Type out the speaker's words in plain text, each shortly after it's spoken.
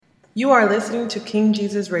You are listening to King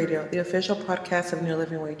Jesus Radio, the official podcast of New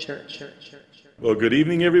Living Way Church. Well, good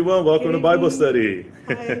evening, everyone. Welcome to Bible study.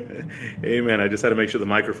 Hi. Amen. I just had to make sure the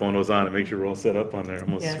microphone was on and make sure we're all set up on there. I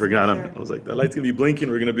almost Yes, forgot. for sure. I was like, that light's going to be blinking.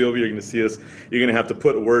 We're going to be over here. You're going to see us. You're going to have to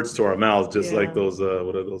put words to our mouths, just like those,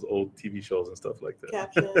 what are those old TV shows and stuff like that?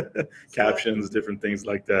 Caption. Captions, different things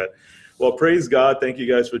like that. Well, praise God. Thank you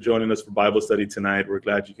guys for joining us for Bible study tonight. We're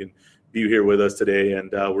glad you can be here with us today. And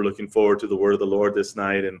we're looking forward to the word of the Lord this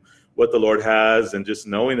night and what the Lord has, and just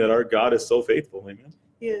knowing that our God is so faithful. Amen.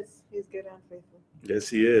 He is. He's good and faithful. Yes,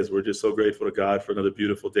 he is. We're just so grateful to God for another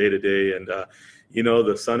beautiful day today. And,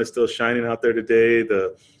 the sun is still shining out there today.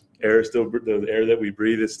 The air that we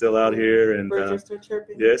breathe is still out here. And birds are still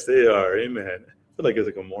chirping. Yes, they are. Amen. I feel like it's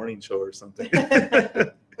like a morning show or something.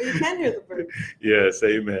 Well, you can hear the birds. Yes,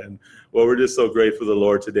 amen. Well, we're just so grateful to the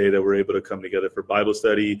Lord today that we're able to come together for Bible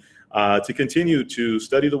study, to continue to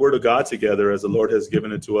study the Word of God together as the Lord has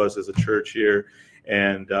given it to us as a church here.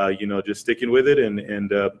 And, just sticking with it and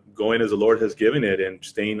going as the Lord has given it, and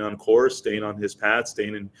staying on course, staying on his path,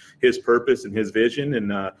 staying in his purpose and his vision,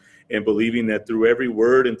 and believing that through every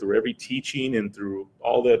word and through every teaching and through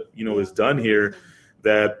all that, is done here,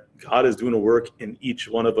 that God is doing a work in each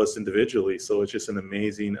one of us individually. So it's just an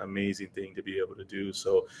amazing, amazing thing to be able to do.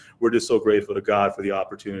 So we're just so grateful to God for the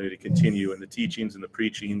opportunity to continue in the teachings and the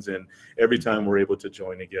preachings, and every time we're able to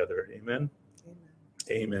join together. Amen.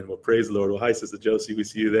 Amen. Well, praise the Lord. Well, hi, Sister Josie. We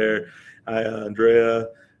see you there. Hi, Andrea.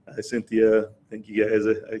 Hi, Cynthia. Thank you guys.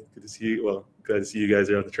 Good to see you. Well, glad to see you guys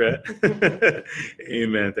there on the chat.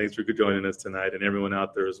 Amen. Thanks for joining us tonight, and everyone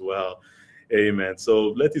out there as well. Amen. So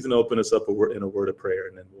let these open us up in a word of prayer,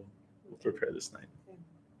 and then we'll prepare this night.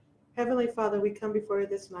 Heavenly Father, we come before you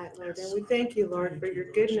this night, Lord, and we thank you, Lord, for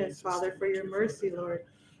your goodness, Father, for your mercy, Lord,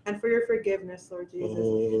 and for your forgiveness, Lord Jesus.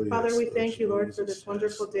 Oh, Father, yes, we Lord thank you, Lord, for this Jesus,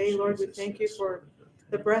 wonderful yes, day, Lord. We Jesus, thank you yes. for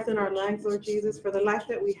the breath in our lungs, Lord Jesus, for the life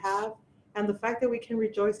that we have, and the fact that we can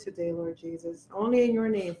rejoice today, Lord Jesus. Only in your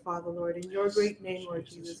name, Father, Lord, in your great name, Lord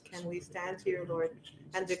Jesus, can we stand here, Lord,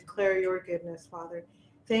 and declare your goodness, Father.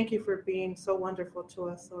 Thank you for being so wonderful to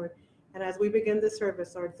us, Lord. And as we begin this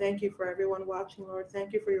service, Lord, thank you for everyone watching, Lord.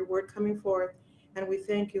 Thank you for your word coming forth. And we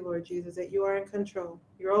thank you, Lord Jesus, that you are in control.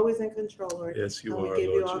 You're always in control, Lord. Yes, you and are, we give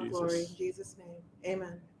Lord you all Jesus. glory. In Jesus' name,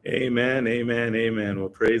 amen. Amen, amen, amen. Well,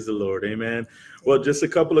 praise the Lord. Amen. Well, just a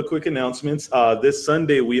couple of quick announcements. This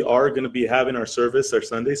Sunday, we are going to be having our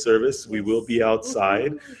Sunday service. We will be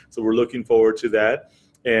outside. So we're looking forward to that.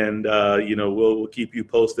 And, we'll keep you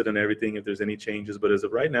posted on everything if there's any changes. But as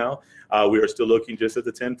of right now, we are still looking just at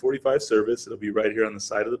the 10:45 service. It'll be right here on the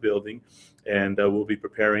side of the building. And we'll be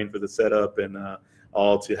preparing for the setup and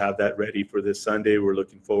all to have that ready for this Sunday. We're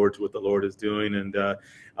looking forward to what the Lord is doing. And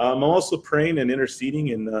I'm also praying and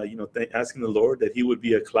interceding and, asking the Lord that he would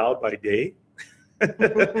be a cloud by day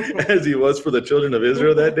as he was for the children of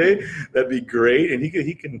Israel that day. That'd be great. And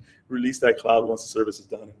he can release that cloud once the service is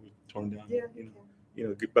done and we've torn down,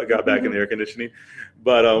 got back in the air conditioning.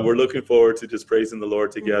 But we're looking forward to just praising the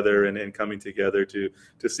Lord together and coming together to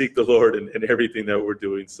seek the Lord in everything that we're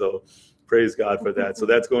doing. So praise God for that. So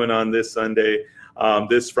that's going on this Sunday.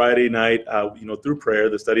 This Friday night, through prayer,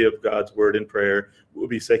 the study of God's word in prayer will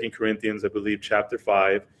be 2 Corinthians, I believe, chapter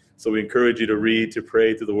 5. So we encourage you to read, to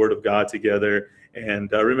pray through the word of God together. And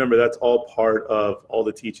remember, that's all part of all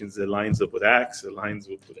the teachings. It lines up with Acts, it lines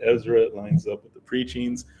up with Ezra, it lines up with the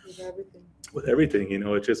preachings, with everything.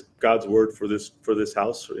 It's just God's word for this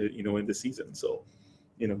house, in the season. So,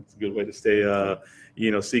 it's a good way to stay,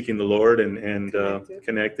 seeking the Lord and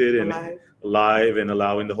connected and alive, and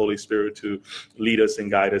allowing the Holy Spirit to lead us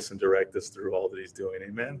and guide us and direct us through all that he's doing.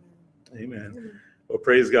 Amen. Amen. Well,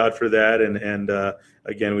 praise God for that. And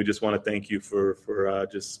again, we just want to thank you for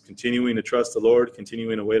just continuing to trust the Lord,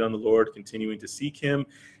 continuing to wait on the Lord, continuing to seek him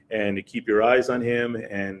and to keep your eyes on him,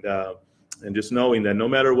 and just knowing that no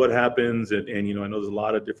matter what happens, and I know there's a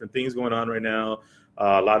lot of different things going on right now,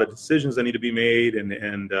 a lot of decisions that need to be made,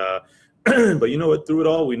 and but you know what? Through it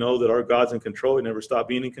all, we know that our God's in control. He never stopped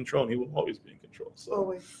being in control, and he will always be in control. So,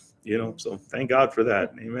 always. So thank God for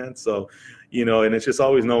that. Amen. So, and it's just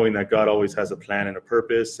always knowing that God always has a plan and a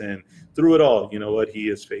purpose, and through it all, he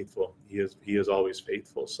is faithful. He is always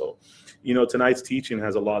faithful. So, tonight's teaching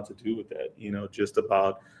has a lot to do with that, just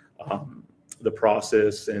about the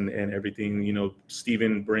process and everything.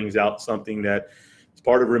 Stephen brings out something that is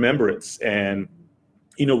part of remembrance, and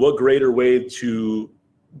what greater way to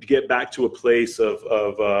get back to a place of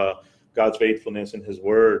God's faithfulness and his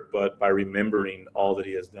word, but by remembering all that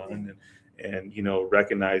he has done, and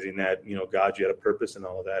recognizing that, God, you had a purpose in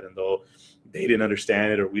all of that. And though they didn't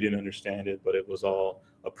understand it or we didn't understand it, but it was all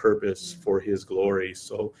a purpose for his glory.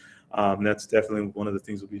 So That's definitely one of the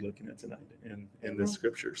things we'll be looking at tonight in this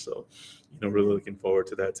scripture. So, really looking forward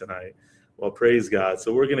to that tonight. Well, praise God.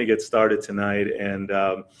 So we're going to get started tonight, and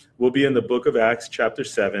we'll be in the book of Acts chapter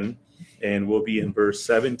 7, and we'll be in verse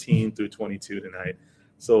 17 through 22 tonight.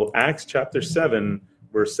 So Acts chapter 7,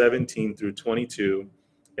 verse 17 through 22.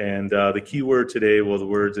 And the key word today, the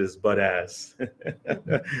words is but as.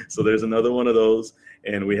 So there's another one of those,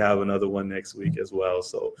 and we have another one next week as well.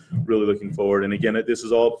 So really looking forward. And again, this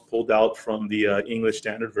is all pulled out from the English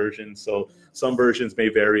Standard Version. So some versions may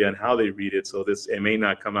vary on how they read it. So it may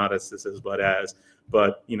not come out as this is but as,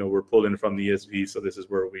 but we're pulling from the ESV. So this is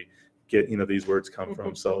where we get these words come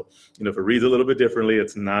from. So if it reads a little bit differently,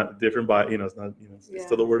 it's not different by it's not it's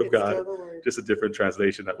still the word of God, just a different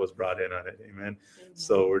translation that was brought in on it. Amen.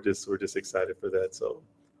 So we're just excited for that. So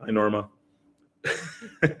hi, Norma.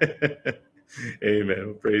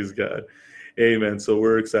 Amen. Praise God. Amen. So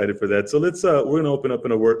we're excited for that. So let's we're going to open up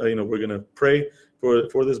in a word. We're going to pray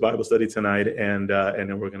for this Bible study tonight, and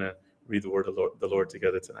then we're going to read the word of the Lord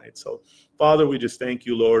together tonight. So, Father, we just thank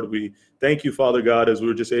you, Lord. We thank you, Father God, as we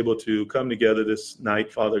were just able to come together this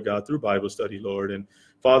night, Father God, through Bible study, Lord. And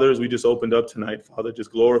Father, as we just opened up tonight, Father,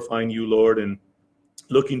 just glorifying you, Lord, and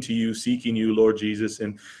looking to you, seeking you, Lord Jesus,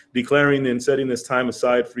 and declaring and setting this time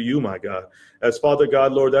aside for you, my God. As Father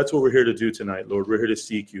God, Lord, that's what we're here to do tonight, Lord. We're here to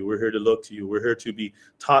seek you. We're here to look to you. We're here to be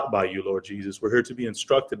taught by you, Lord Jesus. We're here to be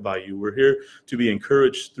instructed by you. We're here to be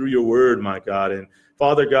encouraged through your word, my God. And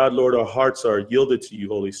Father God, Lord, our hearts are yielded to you,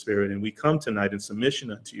 Holy Spirit, and we come tonight in submission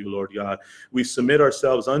unto you, Lord God. We submit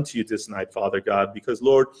ourselves unto you this night, Father God, because,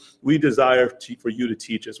 Lord, we desire for you to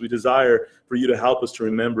teach us. We desire for you to help us to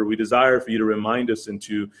remember. We desire for you to remind us and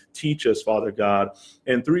to teach us, Father God.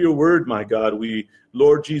 And through your word, my God, we,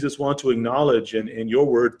 Lord Jesus, want to acknowledge in your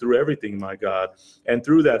word through everything, my God. And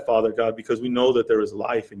through that, Father God, because we know that there is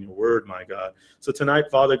life in your word, my God. So tonight,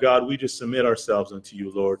 Father God, we just submit ourselves unto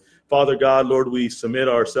you, Lord. Father God, Lord, we submit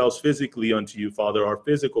ourselves physically unto you, Father, our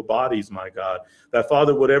physical bodies, my God. That,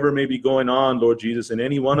 Father, whatever may be going on, Lord Jesus, in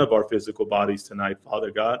any one of our physical bodies tonight,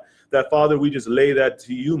 Father God, that, Father, we just lay that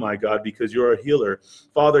to you, my God, because you're a healer.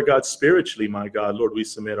 Father God, spiritually, my God, Lord, we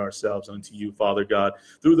submit ourselves unto you, Father God,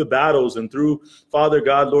 through the battles and through, Father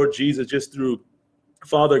God, Lord Jesus, just through,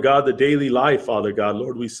 Father God, the daily life, Father God,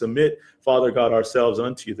 Lord, we submit, Father God, ourselves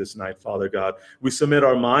unto you this night, Father God. We submit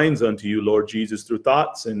our minds unto you, Lord Jesus, through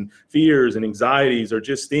thoughts and fears and anxieties or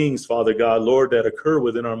just things, Father God, Lord, that occur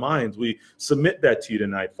within our minds. We submit that to you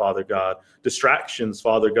tonight, Father God. Distractions,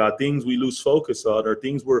 Father God, things we lose focus on or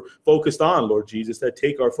things we're focused on, Lord Jesus, that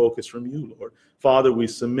take our focus from you, Lord. Father, we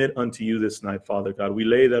submit unto you this night, Father God. We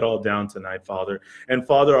lay that all down tonight, Father. And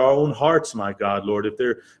Father, our own hearts, my God, Lord, if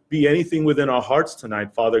there be anything within our hearts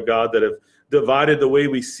tonight, Father God, that have divided the way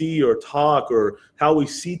we see or talk or how we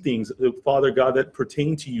see things, Father God, that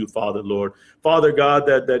pertain to you, Father, Lord. Father God,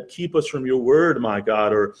 that keep us from your word, my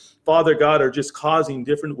God, or Father God, are just causing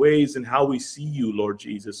different ways in how we see you, Lord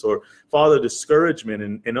Jesus, or Father,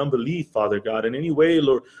 discouragement and unbelief, Father God, in any way,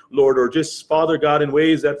 Lord, or just, Father God, in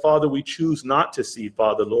ways that, Father, we choose not to see,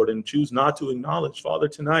 Father, Lord, and choose not to acknowledge. Father,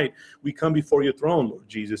 tonight we come before your throne, Lord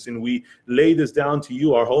Jesus, and we lay this down to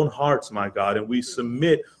you, our own hearts, my God, and we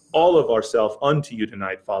submit all of ourselves unto you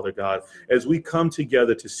tonight, Father God, as we come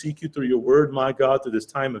together to seek you through your word, my God, through this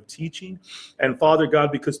time of teaching. And Father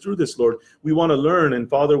God, because through this, Lord, we want to learn. And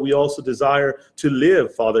Father, we also desire to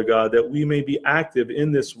live, Father God, that we may be active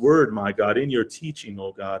in this word, my God, in your teaching,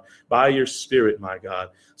 oh God, by your spirit, my God.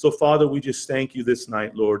 So Father, we just thank you this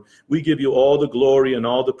night, Lord. We give you all the glory and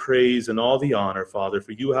all the praise and all the honor, Father,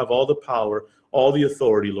 for you have all the power, all the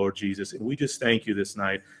authority, Lord Jesus. And we just thank you this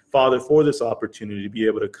night, Father, for this opportunity to be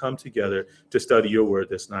able to come together to study your word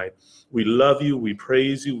this night. We love you. We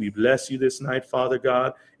praise you. We bless you this night, Father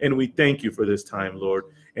God. And we thank you for this time, Lord.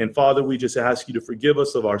 And Father, we just ask you to forgive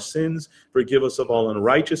us of our sins, forgive us of all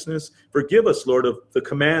unrighteousness, forgive us, Lord, of the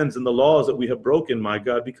commands and the laws that we have broken, my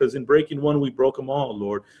God, because in breaking one, we broke them all,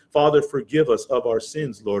 Lord. Father, forgive us of our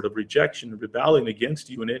sins, Lord, of rejection and rebelling against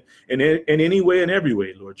you in any way and every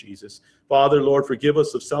way, Lord Jesus. Father, Lord, forgive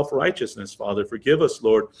us of self-righteousness, Father. Forgive us,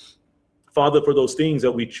 Lord, Father, for those things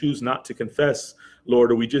that we choose not to confess,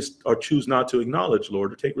 Lord, or we just or choose not to acknowledge,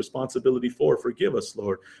 Lord, or take responsibility for. Forgive us,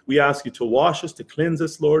 Lord. We ask you to wash us, to cleanse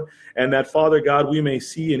us, Lord, and that, Father God, we may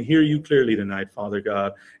see and hear you clearly tonight, Father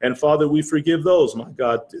God. And Father, we forgive those, my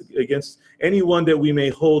God, against anyone that we may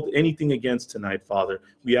hold anything against tonight, Father.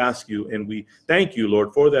 We ask you and we thank you,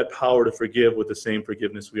 Lord, for that power to forgive with the same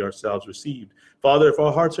forgiveness we ourselves received. Father, if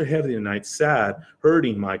our hearts are heavy tonight, sad,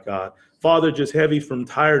 hurting, my God, Father, just heavy from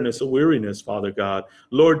tiredness or weariness, Father God.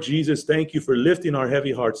 Lord Jesus, thank you for lifting our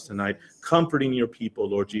heavy hearts tonight, comforting your people,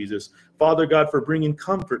 Lord Jesus. Father God, for bringing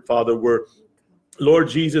comfort, Father, where, Lord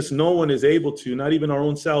Jesus, no one is able to, not even our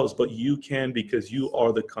own selves, but you can, because you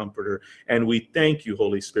are the comforter. And we thank you,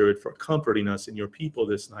 Holy Spirit, for comforting us and your people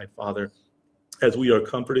this night, Father, as we are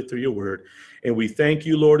comforted through your word. And we thank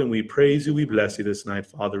you, Lord, and we praise you. We bless you this night,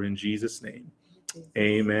 Father, in Jesus' name.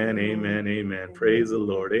 Amen, amen, amen. Praise the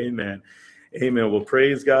Lord. Amen. Amen. Well,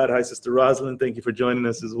 praise God. Hi, Sister Rosalind. Thank you for joining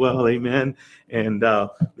us as well. Amen. And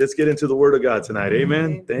let's get into the word of God tonight.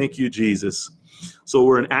 Amen. Thank you, Jesus. So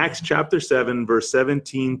we're in Acts chapter 7, verse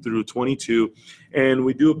 17 through 22. And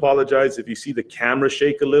we do apologize if you see the camera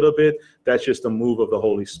shake a little bit. That's just a move of the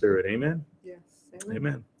Holy Spirit. Amen. Yes.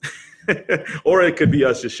 Amen. Or it could be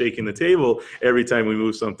us just shaking the table every time we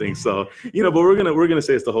move something. So, but we're gonna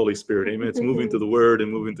say it's the Holy Spirit. Amen. It's moving to the word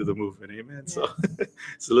and moving to the movement. Amen. So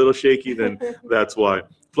it's a little shaky, then that's why.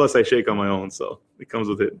 Plus I shake on my own, so it comes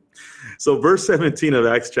with it. So verse 17 of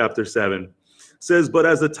Acts chapter 7 says, "But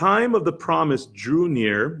as the time of the promise drew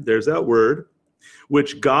near," there's that word,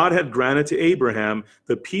 "which God had granted to Abraham,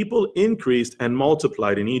 the people increased and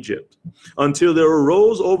multiplied in Egypt, until there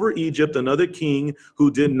arose over Egypt another king who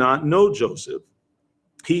did not know Joseph.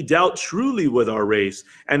 He dealt truly with our race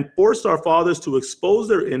and forced our fathers to expose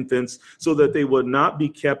their infants so that they would not be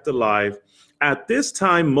kept alive. At this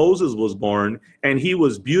time Moses was born, and he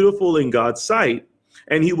was beautiful in God's sight.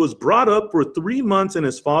 And he was brought up for 3 months in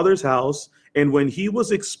his father's house. And when he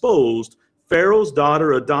was exposed, Pharaoh's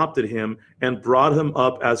daughter adopted him and brought him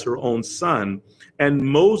up as her own son. And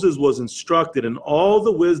Moses was instructed in all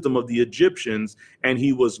the wisdom of the Egyptians, and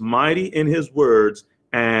he was mighty in his words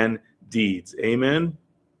and deeds." Amen.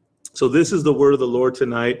 So this is the word of the Lord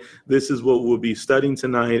tonight. This is what we'll be studying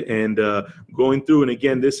tonight and going through. And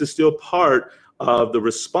again, this is still part of the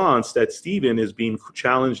response that Stephen is being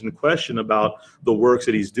challenged and questioned about the works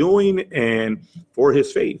that he's doing and for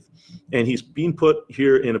his faith. And he's being put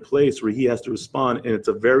here in a place where he has to respond. And it's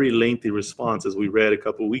a very lengthy response, as we read a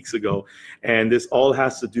couple of weeks ago. And this all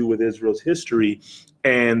has to do with Israel's history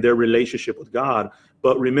and their relationship with God.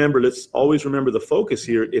 But remember, let's always remember the focus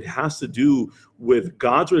here. It has to do with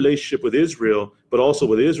God's relationship with Israel, but also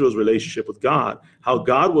with Israel's relationship with God. How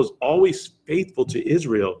God was always faithful to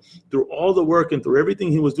Israel through all the work and through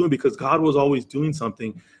everything he was doing, because God was always doing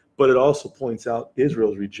something. But it also points out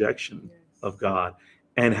Israel's rejection of God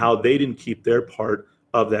and how they didn't keep their part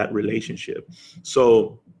of that relationship.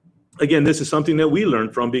 So again, this is something that we learn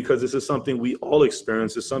from, because this is something we all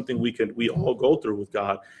experience. It's something we all go through with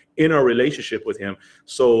God in our relationship with him.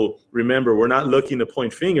 So remember, we're not looking to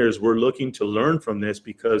point fingers. We're looking to learn from this,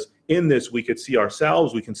 because in this we could see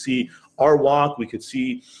ourselves. We can see our walk. We could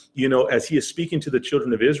see, as he is speaking to the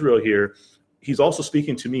children of Israel here, he's also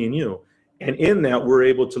speaking to me and you. And in that, we're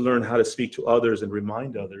able to learn how to speak to others and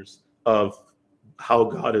remind others of how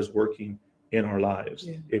God is working in our lives,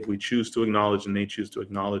 if we choose to acknowledge and they choose to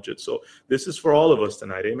acknowledge it. So this is for all of us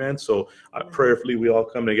tonight. Amen. So prayerfully, we all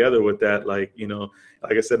come together with that. Like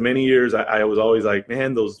I said, many years, I was always like,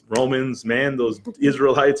 man, those Romans, man, those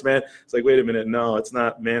Israelites, man. It's like, wait a minute. No, it's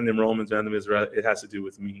not man, them Romans, man, them Israelites. It has to do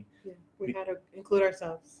with me. Yeah, we got to include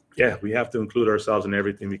ourselves. Yeah, we have to include ourselves in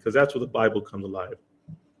everything, because that's where the Bible comes alive.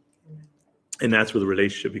 And that's where the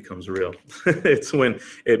relationship becomes real. It's when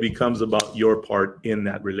it becomes about your part in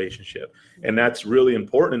that relationship. And that's really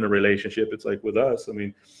important in a relationship. It's like with us. I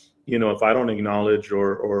mean, if I don't acknowledge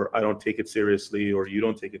or I don't take it seriously, or you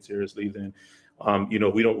don't take it seriously, then,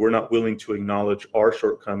 we're not willing to acknowledge our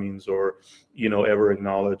shortcomings, or, ever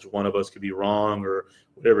acknowledge one of us could be wrong or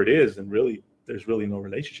whatever it is. And really, there's really no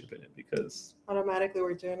relationship in it, because automatically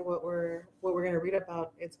we're doing what we're going to read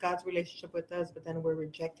about. It's God's relationship with us, but then we're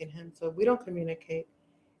rejecting him. So if we don't communicate,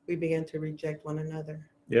 we begin to reject one another.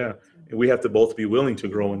 Yeah, and we have to both be willing to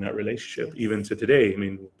grow in that relationship, even to today. I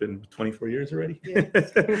mean, it's been 24 years already. Yes.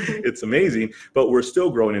 It's amazing, but we're still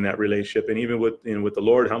growing in that relationship. And even with the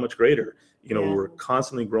Lord, how much greater? We're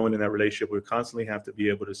constantly growing in that relationship. We constantly have to be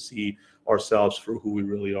able to see ourselves for who we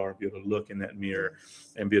really are, be able to look in that mirror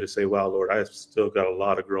and be able to say, wow, Lord, I've still got a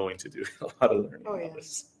lot of growing to do, a lot of learning. Oh,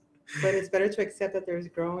 yes. But it's better to accept that there's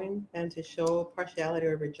growing than to show partiality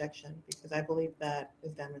or rejection, because I believe that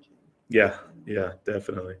is damaging. Yeah,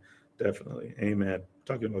 definitely. Amen.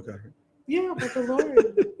 Talking about God. Yeah, but the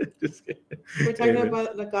Lord. Just kidding. We're talking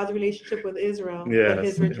about God's relationship with Israel, and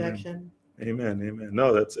his rejection. Amen.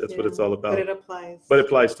 No, that's what it's all about. But it applies. But it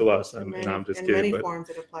applies to us. I'm just kidding. In many forms,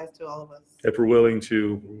 it applies to all of us. If we're willing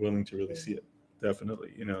to really see it,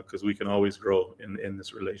 definitely. Because we can always grow in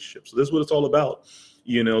this relationship. So this is what it's all about.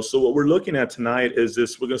 So what we're looking at tonight is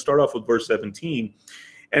this. We're going to start off with verse 17.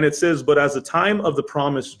 And it says, but as the time of the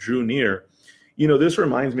promise drew near, this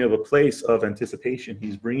reminds me of a place of anticipation.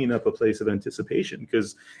 He's bringing up a place of anticipation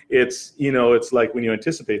because it's like when you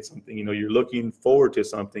anticipate something, you're looking forward to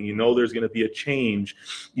something, there's going to be a change,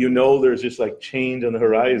 there's just like change on the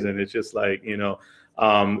horizon. It's just like, and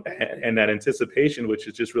that anticipation, which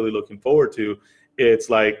is just really looking forward to, it's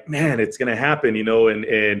like, man, it's going to happen,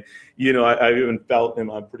 and I've even felt,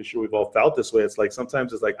 and I'm pretty sure we've all felt this way. It's like,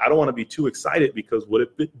 sometimes it's like, I don't want to be too excited because what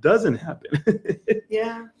if it doesn't happen?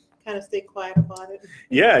 Yeah. Kind of stay quiet about it.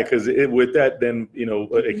 Yeah, because with that, then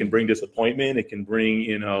it can bring disappointment. It can bring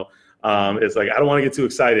it's like I don't want to get too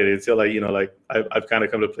excited. It's like I've kind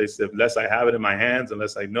of come to a place that unless I have it in my hands,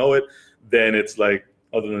 unless I know it, then it's like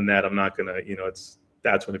other than that, I'm not gonna.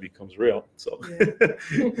 That's when it becomes real. So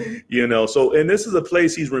Yeah. So and this is a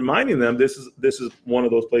place he's reminding them. This is one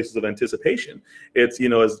of those places of anticipation. It's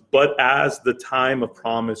but as the time of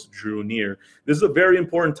promise drew near, this is a very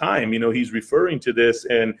important time. He's referring to this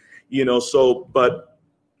and. But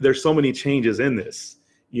there's so many changes in this,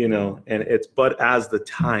 and it's but as the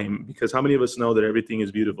time, because how many of us know that everything is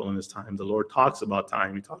beautiful in this time? The Lord talks about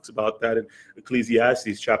time. He talks about that in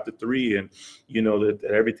Ecclesiastes chapter 3, and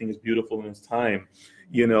that everything is beautiful in His time,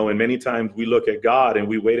 and many times we look at God and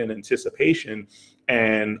we wait in anticipation,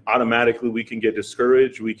 and automatically we can get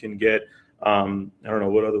discouraged. We can get I don't know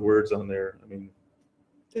what other words on there. I mean.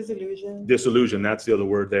 Disillusion. That's the other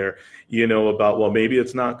word there, about, well, maybe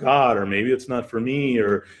it's not God, or maybe it's not for me,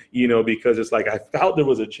 or, because it's like, I felt there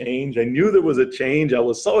was a change. I knew there was a change. I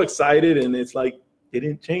was so excited. And it's like, it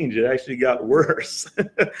didn't change. It actually got worse,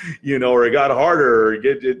 or it got harder. Or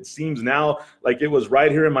it seems now like it was right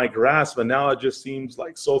here in my grasp. And now it just seems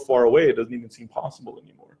like so far away. It doesn't even seem possible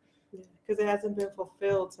anymore. Yeah, because it hasn't been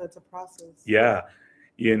fulfilled. So it's a process. Yeah.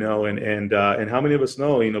 And how many of us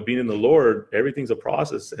know, being in the Lord, everything's a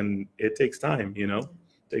process and it takes time, it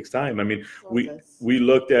takes time. I mean, we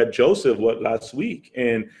looked at Joseph last week,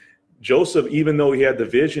 and Joseph, even though he had the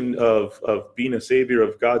vision of being a savior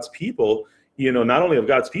of God's people, not only of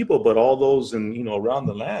God's people, but all those in, around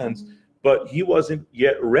the lands, but he wasn't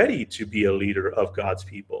yet ready to be a leader of God's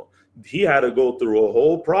people. He had to go through a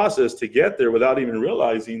whole process to get there without even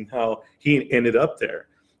realizing how he ended up there.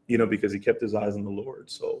 Because he kept his eyes on the Lord.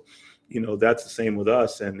 So, that's the same with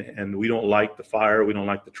us. And we don't like the fire. We don't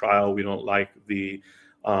like the trial. We don't like the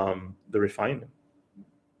refinement.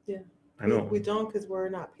 Yeah. I know. We don't, because we're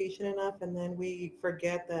not patient enough. And then we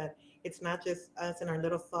forget that it's not just us and our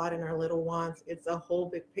little thought and our little wants. It's a whole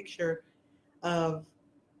big picture of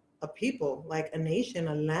a people, like a nation,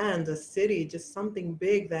 a land, a city, just something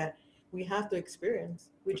big that we have to experience.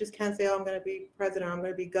 We just can't say, oh, I'm going to be president, I'm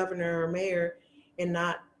going to be governor or mayor, and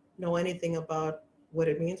not know anything about what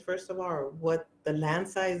it means, first of all, or what the land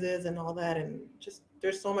size is and all that. And just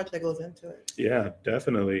there's so much that goes into it. Yeah,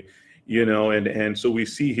 definitely. And so we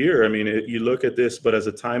see here, I mean, you look at this, but as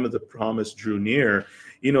the time of the promise drew near,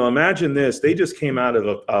 imagine this, they just came out of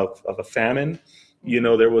a famine.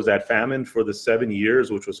 There was that famine for the 7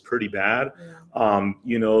 years, which was pretty bad. Yeah.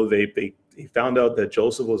 They found out that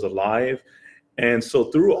Joseph was alive. And so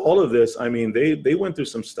through all of this, I mean, they went through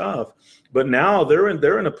some stuff, but now they're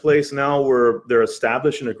in a place now where they're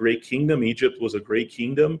established in a great kingdom. Egypt was a great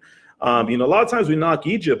kingdom. A lot of times we knock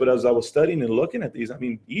Egypt, but as I was studying and looking at these, I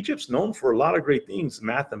mean, Egypt's known for a lot of great things,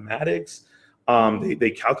 mathematics.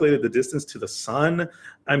 They calculated the distance to the sun.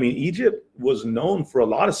 I mean, Egypt was known for a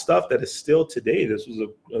lot of stuff that is still today. This was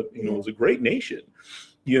it was a great nation,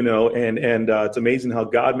 and it's amazing how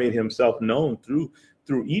God made Himself known through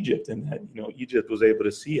Egypt, and that Egypt was able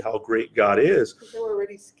to see how great God is. They were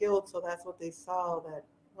already skilled, so that's what they saw. That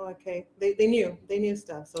okay, they knew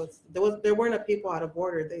stuff. So there weren't a people out of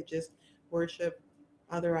order. They just worship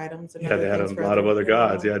other items. And they had a lot of other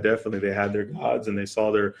gods. Yeah, definitely, they had their gods, and they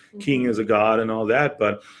saw their king as a god and all that.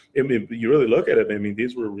 But you really look at it. I mean,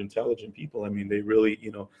 these were intelligent people. I mean, they really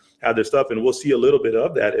had their stuff, and we'll see a little bit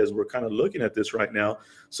of that as we're kind of looking at this right now.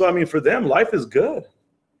 So I mean, for them, life is good.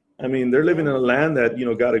 I mean, they're living in a land that,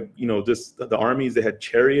 got the armies, they had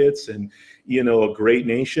chariots and, a great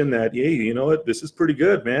nation that, hey, this is pretty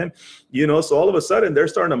good, man. So all of a sudden they're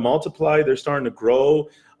starting to multiply. They're starting to grow.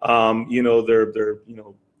 They're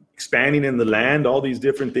expanding in the land, all these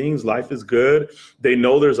different things. Life is good. They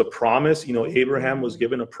know there's a promise. Abraham was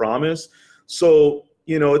given a promise. So,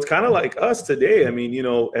 it's kind of like us today. I mean,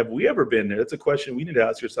 have we ever been there? That's a question we need to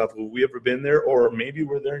ask yourself. Have we ever been there? Or maybe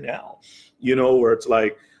we're there now, where it's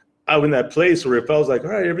like, I'm in that place where it felt like,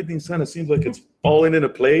 all right, everything kind of seems like it's falling into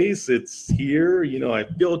place. It's here, I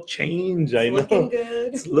feel change. I know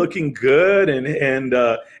it's looking good, and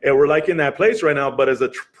we're like in that place right now. But as a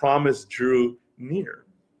promise drew near,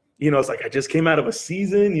 it's like I just came out of a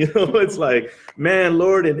season, it's like, man,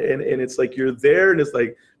 Lord, and it's like you're there, and it's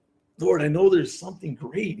like, Lord, I know there's something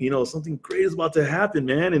great, something great is about to happen,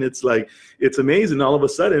 man. And it's like, it's amazing. All of a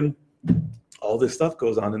sudden, all this stuff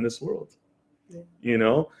goes on in this world, and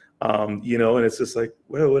it's just like,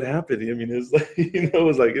 well, what happened? I mean, it's like, it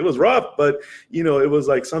was like, it was rough, but, it was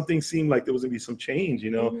like something seemed like there was gonna be some change,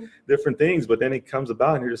 different things, but then it comes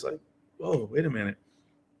about and you're just like, whoa, wait a minute.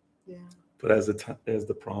 Yeah. But as the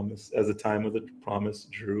time of the promise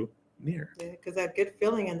drew near. Yeah, because that good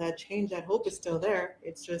feeling and that change, that hope is still there.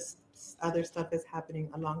 It's just other stuff is happening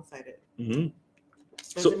alongside it. Mm-hmm.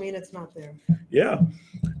 Doesn't mean it's not there. Yeah.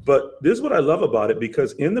 But this is what I love about it,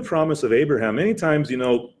 because in the promise of Abraham, many times,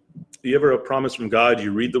 you ever a promise from God,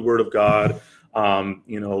 you read the word of God,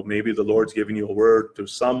 maybe the Lord's giving you a word through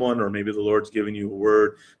someone, or maybe the Lord's giving you a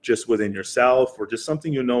word just within yourself, or just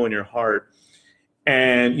something in your heart.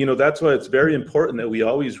 And, that's why it's very important that we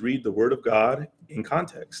always read the word of God in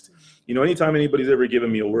context. Anytime anybody's ever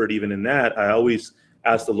given me a word, even in that, I always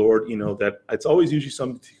ask the Lord, that it's always usually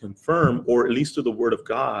something to confirm, or at least through the word of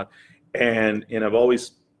God. And I've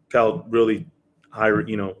always felt really high,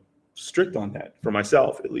 strict on that for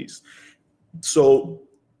myself, at least. So,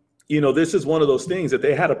 this is one of those things that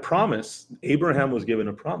they had a promise. Abraham was given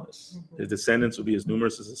a promise. His descendants would be as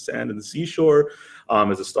numerous as the sand in the seashore,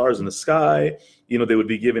 as the stars in the sky. They would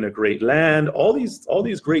be given a great land, all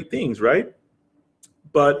these great things, right?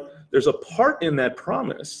 But there's a part in that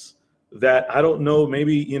promise that I don't know,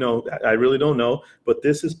 maybe, I really don't know, but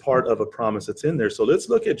this is part of a promise that's in there. So let's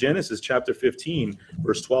look at Genesis chapter 15,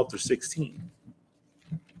 verse 12 through 16.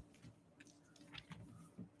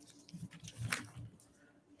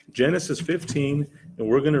 Genesis 15, and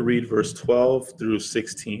we're going to read verse 12 through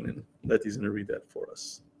 16, and Letty's going to read that for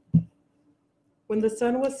us. When the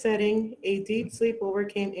sun was setting, a deep sleep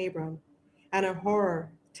overcame Abram, and a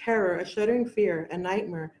horror, terror, a shuddering fear, a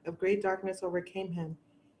nightmare of great darkness overcame him.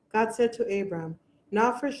 God said to Abram,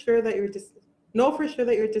 Know for sure that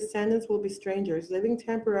your descendants will be strangers, living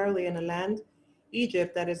temporarily in a land,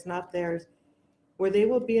 Egypt, that is not theirs, where they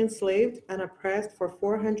will be enslaved and oppressed for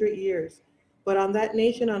 400 years. But on that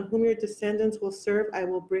nation on whom your descendants will serve, I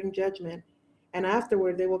will bring judgment, and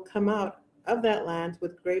afterward they will come out of that land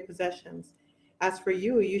with great possessions. As for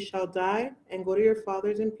you, you shall die and go to your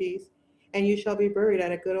fathers in peace, and you shall be buried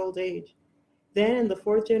at a good old age. Then the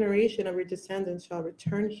fourth generation of your descendants shall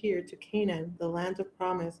return here to Canaan, the land of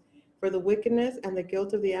promise, for the wickedness and the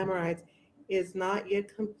guilt of the Amorites is not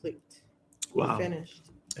yet complete. Wow. Finished.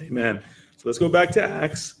 Amen. So let's go back to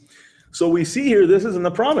Acts. So we see here, this is in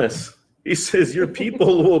the promise. He says your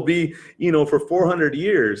people will be, for 400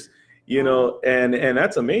 years, and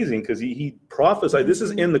that's amazing, because he prophesied. This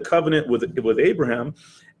is in the covenant with Abraham,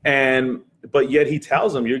 but yet he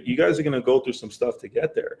tells them, you guys are going to go through some stuff to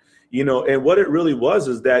get there, and what it really was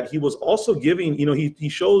is that he was also giving, he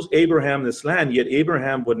shows Abraham this land, yet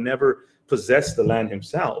Abraham would never possess the land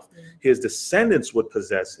himself. His descendants would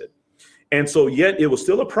possess it. And so yet it was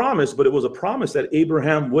still a promise, but it was a promise that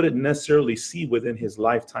Abraham wouldn't necessarily see within his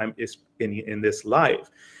lifetime in this life,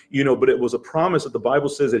 but it was a promise that the Bible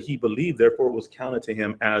says that he believed, therefore it was counted to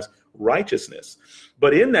him as righteousness.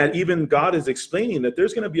 But in that, even God is explaining that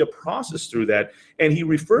there's going to be a process through that. And he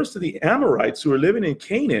refers to the Amorites who are living in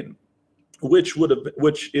Canaan, which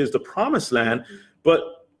is the promised land,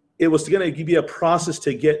 but it was going to be a process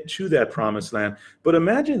to get to that promised land. But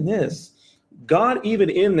imagine this. God, even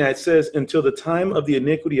in that, says until the time of the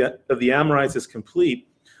iniquity of the Amorites is complete.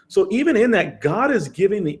 So even in that, God is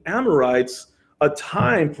giving the Amorites a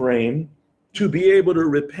time frame to be able to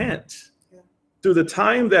repent. Yeah. Through the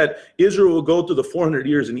time that Israel will go through the 400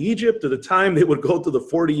 years in Egypt, to the time they would go through the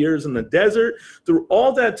 40 years in the desert, through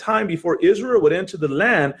all that time before Israel would enter the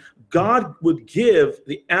land, God would give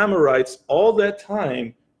the Amorites all that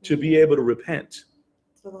time to be able to repent.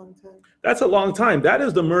 A long time. That's a long time. That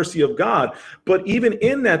is the mercy of God. But even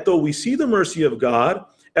in that, though, we see the mercy of God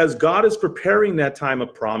as God is preparing that time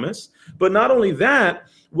of promise. But not only that,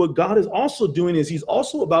 what God is also doing is he's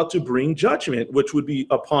also about to bring judgment, which would be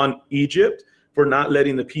upon Egypt for not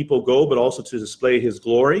letting the people go, but also to display his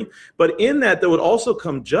glory. But in that, there would also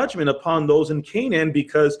come judgment upon those in Canaan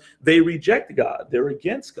because they reject God. They're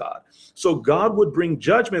against God. So God would bring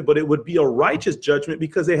judgment, but it would be a righteous judgment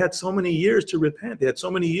because they had so many years to repent. They had so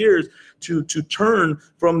many years to turn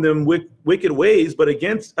from them wicked ways, but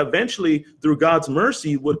eventually, through God's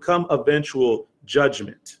mercy, would come eventual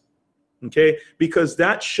judgment. Okay, because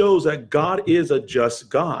that shows that God is a just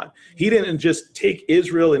God. He didn't just take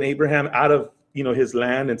Israel and Abraham out of his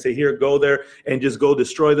land and say, here, go there and just go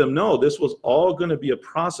destroy them. No, this was all going to be a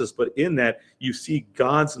process. But in that, you see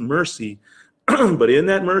God's mercy But in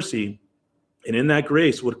that mercy and in that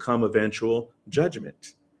grace would come eventual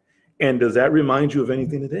judgment. And does that remind you of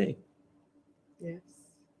anything today? Yes.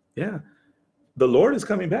 Yeah. The Lord is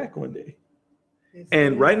coming back one day. Yes,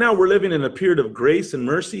 And yes. right now we're living in a period of grace and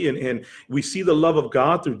mercy, and we see the love of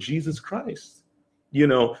God through Jesus Christ. You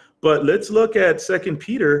know, but let's look at 2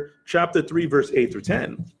 Peter chapter 3, verse 8 through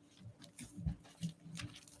 10.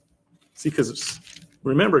 See, because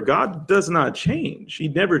remember, God does not change. He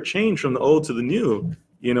never changed from the old to the new.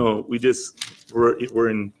 You know, we're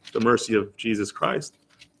in the mercy of Jesus Christ.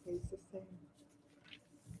 It's the same.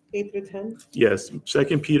 8 through 10. Yes,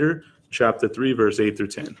 2 Peter chapter 3, verse 8 through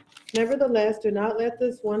 10. Nevertheless, do not let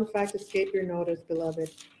this one fact escape your notice, beloved,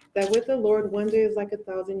 that with the Lord 1 day is like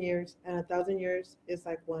 1,000 years, and 1,000 years is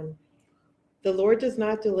like one. The Lord does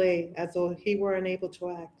not delay, as though he were unable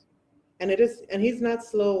to act. And he's not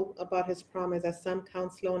slow about his promise, as some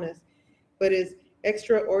count slowness, but is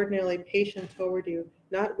extraordinarily patient toward you,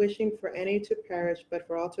 not wishing for any to perish, but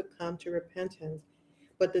for all to come to repentance.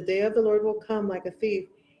 But the day of the Lord will come like a thief,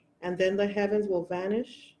 and then the heavens will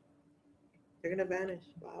vanish. They're going to vanish,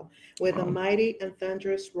 wow, with a mighty and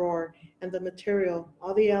thunderous roar, and the material,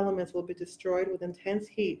 all the elements will be destroyed with intense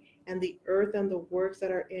heat, and the earth and the works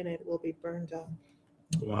that are in it will be burned up.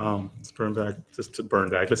 Wow. Let's turn back. Let's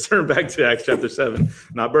turn back to Acts chapter 7.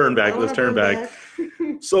 Not burn back. Let's turn back.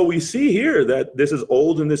 So we see here that this is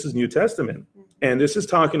Old and this is New Testament. And this is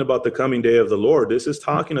talking about the coming day of the Lord. This is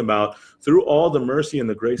talking about through all the mercy and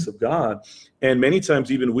the grace of God. And many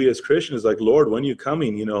times even we as Christians like, Lord, when are you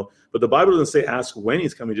coming? You know, but the Bible doesn't say ask when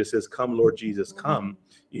he's coming. It just says, come, Lord Jesus, come.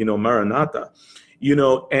 You know, Maranatha. You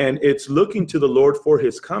know, and it's looking to the Lord for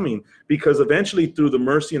his coming, because eventually through the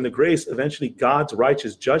mercy and the grace, eventually God's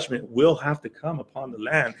righteous judgment will have to come upon the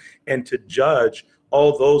land and to judge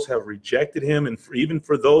all those who have rejected him, and even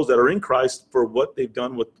for those that are in Christ for what they've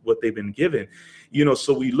done with what they've been given. You know,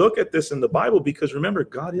 so we look at this in the Bible because remember,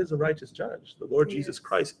 God is a righteous judge. The Lord Jesus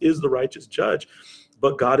Christ is the righteous judge,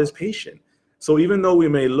 but God is patient. So even though we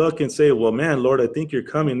may look and say, well, man, Lord, I think you're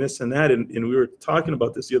coming, this and that. And we were talking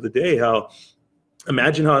about this the other day, how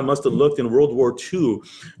imagine how it must have looked in World War II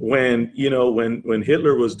when, you know, when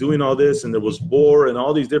Hitler was doing all this and there was war and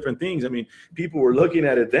all these different things. I mean, people were looking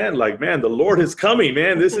at it then like, man, the Lord is coming,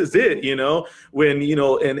 man, this is it, you know, when, you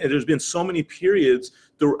know, and there's been so many periods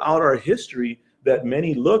throughout our history that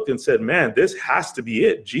many looked and said, man, this has to be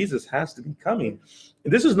it. Jesus has to be coming.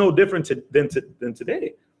 And this is no different than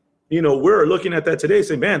today. You know, we're looking at that today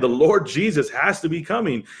saying, man, the Lord Jesus has to be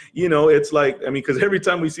coming. You know, it's like, I mean, because every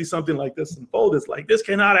time we see something like this unfold, it's like, this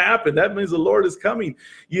cannot happen. That means the Lord is coming,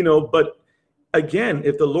 you know. But again,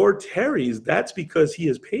 if the Lord tarries, that's because he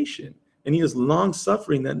is patient and he is long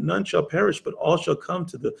suffering, that none shall perish, but all shall come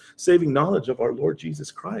to the saving knowledge of our Lord Jesus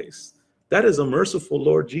Christ. That is a merciful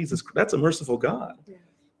Lord Jesus. That's a merciful God. Yeah,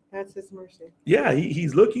 that's his mercy. Yeah,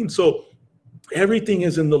 he's looking. So everything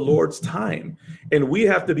is in the Lord's time, and we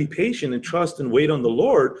have to be patient and trust and wait on the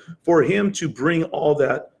Lord for him to bring all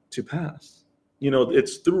that to pass. You know,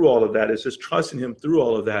 it's through all of that. It's just trusting him through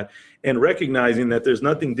all of that and recognizing that there's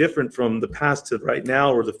nothing different from the past to right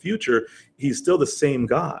now or the future. He's still the same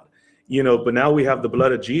God, you know, but now we have the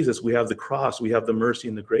blood of Jesus. We have the cross. We have the mercy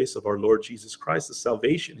and the grace of our Lord Jesus Christ, the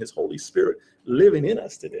salvation, his Holy Spirit living in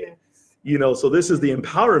us today. Yeah. You know, so this is the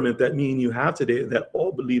empowerment that me and you have today, that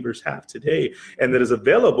all believers have today, and that is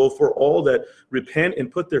available for all that repent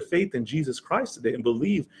and put their faith in Jesus Christ today and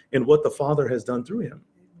believe in what the Father has done through him.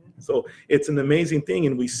 So it's an amazing thing.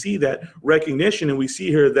 And we see that recognition, and we see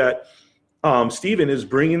here that Stephen is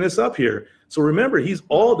bringing this up here. So remember, this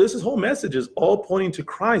whole message is all pointing to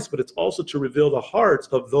Christ, but it's also to reveal the hearts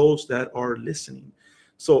of those that are listening.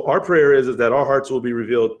 So our prayer is that our hearts will be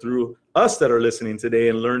revealed through us that are listening today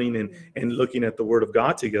and learning and looking at the word of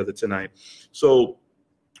God together tonight. So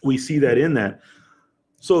we see that in that.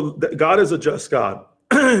 So God is a just God.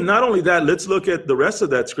 Not only that, let's look at the rest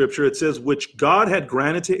of that scripture. It says, which God had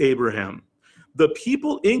granted to Abraham. The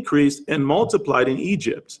people increased and multiplied in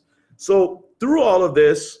Egypt. So through all of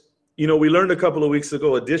this, you know, we learned a couple of weeks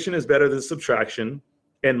ago, addition is better than subtraction.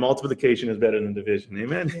 And multiplication is better than division.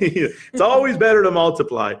 Amen. It's always better to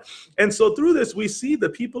multiply. And so through this, we see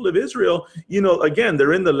the people of Israel, you know, again,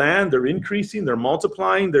 they're in the land, they're increasing, they're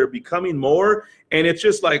multiplying, they're becoming more. And it's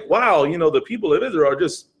just like, wow, you know, the people of Israel are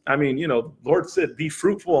just, I mean, you know, Lord said, be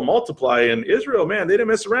fruitful and multiply. And Israel, man, they didn't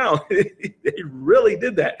mess around. They really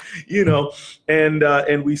did that, you know,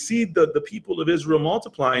 and we see the people of Israel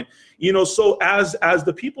multiplying, you know, so as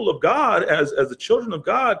the people of God, as the children of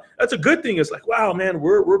God, that's a good thing. It's like, wow, man,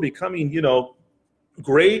 we're becoming, you know,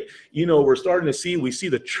 great. You know, we're starting to we see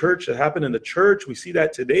the church that happened in the church. We see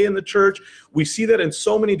that today in the church. We see that in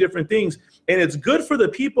so many different things. And it's good for the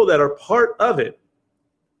people that are part of it.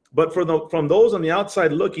 But from those on the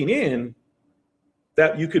outside looking in,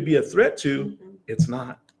 that you could be a threat to, it's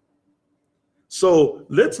not. So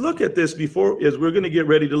let's look at this before, as we're going to get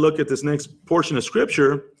ready to look at this next portion of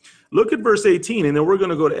scripture. Look at verse 18, and then we're going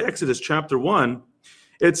to go to Exodus chapter 1.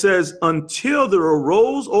 It says, until there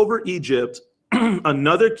arose over Egypt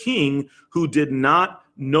another king who did not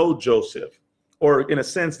know Joseph, or in a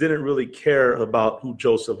sense didn't really care about who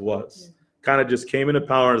Joseph was. Kind of just came into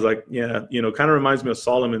power and was like, yeah, you know, kind of reminds me of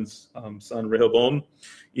Solomon's son Rehoboam.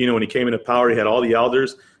 You know, when he came into power, he had all the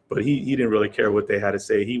elders, but he didn't really care what they had to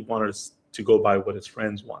say. He wanted to go by what his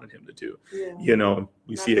friends wanted him to do. Yeah. You know,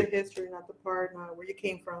 we not see the it. History, not the part, not where you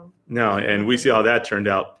came from. No, and we see how that turned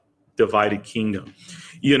out. Divided kingdom.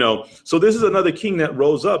 You know, so this is another king that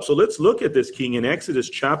rose up. So let's look at this king in Exodus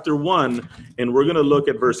chapter 1, and we're going to look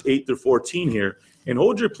at verse 8 through 14 here. And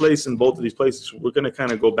hold your place in both of these places. We're going to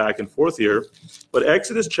kind of go back and forth here. But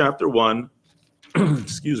Exodus chapter 1,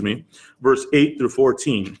 excuse me, verse 8 through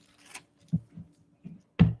 14.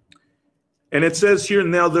 And it says here,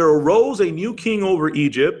 now there arose a new king over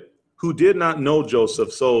Egypt who did not know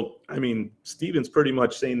Joseph. So, I mean, Stephen's pretty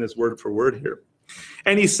much saying this word for word here.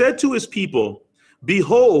 And he said to his people,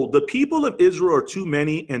 behold, the people of Israel are too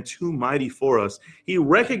many and too mighty for us. He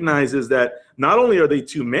recognizes that not only are they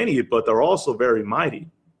too many, but they're also very mighty.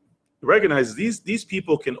 He recognizes these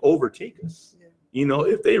people can overtake us. Yeah. You know,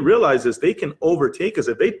 if they realize this, they can overtake us.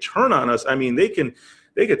 If they turn on us, I mean, they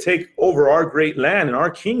could take over our great land and our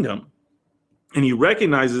kingdom. And he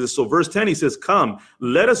recognizes this. So verse 10, he says, come,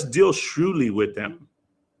 let us deal shrewdly with them,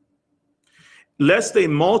 lest they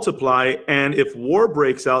multiply, and if war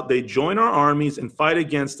breaks out, they join our armies and fight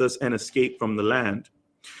against us and escape from the land.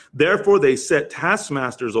 Therefore, they set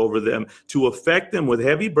taskmasters over them to affect them with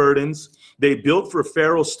heavy burdens. They built for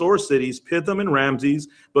Pharaoh store cities, Pithom and Ramses.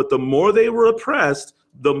 But the more they were oppressed,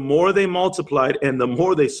 the more they multiplied and the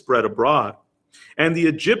more they spread abroad. And the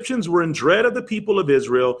Egyptians were in dread of the people of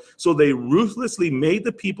Israel, so they ruthlessly made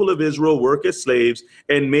the people of Israel work as slaves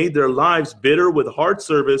and made their lives bitter with hard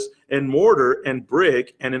service and mortar and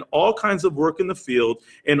brick and in all kinds of work in the field.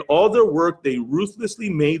 In all their work, they ruthlessly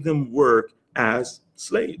made them work as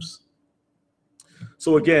slaves.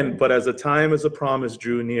 So again, but as the time as the promise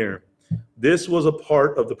drew near, this was a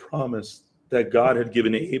part of the promise that God had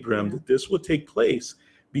given to Abraham, that this would take place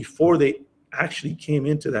before they actually came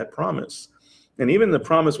into that promise. And even the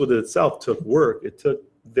promise with itself took work. It took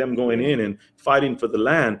them going in and fighting for the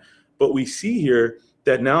land. But we see here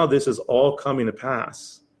that now this is all coming to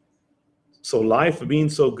pass. So life being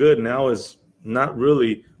so good now is not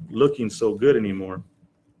really looking so good anymore.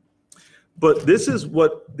 But this is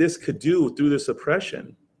what this could do through this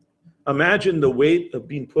oppression. Imagine the weight of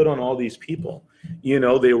being put on all these people. You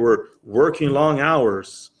know, they were working long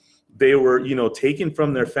hours. They were, you know, taken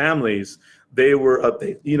from their families. They were,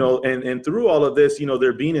 you know, and through all of this, you know,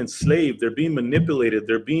 they're being enslaved, they're being manipulated,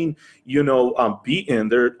 they're being, you know, beaten.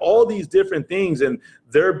 They're all these different things, and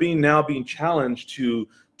they're now being challenged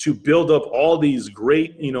to build up all these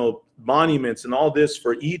great, you know, monuments and all this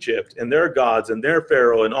for Egypt and their gods and their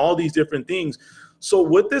pharaoh and all these different things. So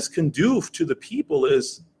what this can do to the people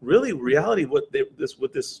is really reality. What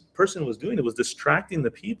this person was doing, it was distracting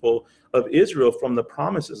the people of Israel from the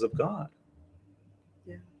promises of God.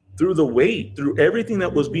 Through the weight, through everything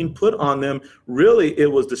that was being put on them, really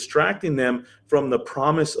it was distracting them from the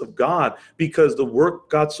promise of God, because the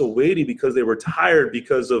work got so weighty, because they were tired,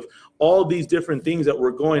 because of all these different things that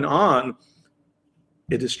were going on.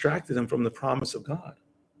 It distracted them from the promise of God.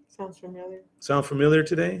 Sounds familiar. Sound familiar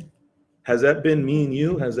today? Has that been me and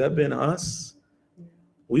you? Has that been us? Yeah.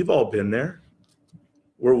 We've all been there,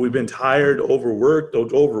 where we've been tired, overworked,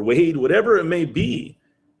 overweight, whatever it may be.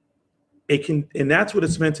 It can, and that's what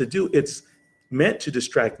it's meant to do. It's meant to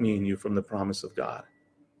distract me and you from the promise of God.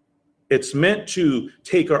 It's meant to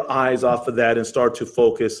take our eyes off of that and start to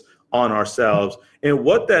focus on ourselves. And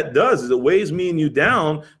what that does is it weighs me and you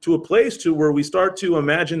down to a place to where we start to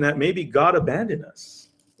imagine that maybe God abandoned us.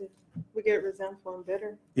 We get resentful and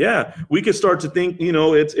bitter. Yeah, we could start to think, you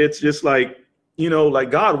know, it's just like, you know,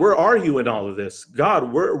 like, God, where are you in all of this?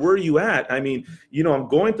 God, where are you at? I mean, you know, I'm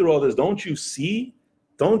going through all this. Don't you see?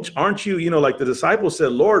 Aren't you, you know, like the disciples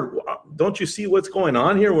said, Lord, don't you see what's going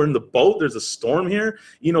on here? We're in the boat. There's a storm here.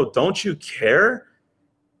 You know, don't you care?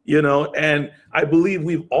 You know, and I believe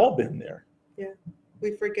we've all been there. Yeah.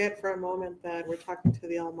 We forget for a moment that we're talking to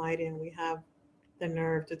the Almighty, and we have the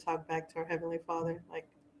nerve to talk back to our Heavenly Father. Like,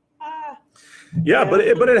 Yeah, but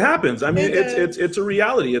it happens. I mean, It it's a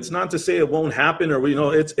reality. It's not to say it won't happen, or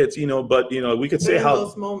it's but we could say in how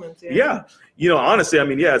those moments, yeah, honestly, I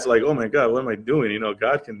mean, yeah, it's like, oh my God, what am I doing?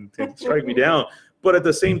 God can strike me down, but at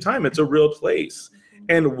the same time, it's a real place.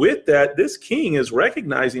 And with that, this king is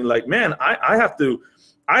recognizing, like, man, I have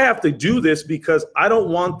to do this because I don't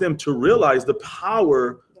want them to realize the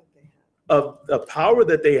power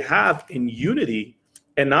that they have in unity,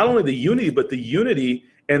 and not only the unity, but the unity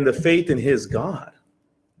and the faith in his God.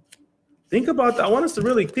 Think about that. I want us to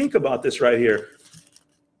really think about this right here.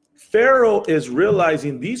 Pharaoh is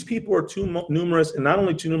realizing these people are too numerous, and not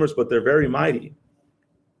only too numerous, but they're very mighty.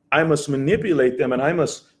 I must manipulate them and I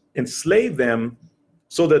must enslave them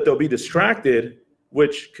so that they'll be distracted,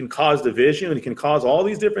 which can cause division and it can cause all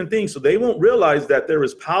these different things. So they won't realize that there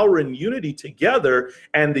is power in unity together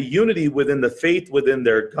and the unity within the faith within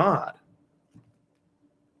their God.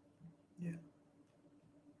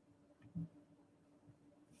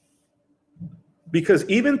 Because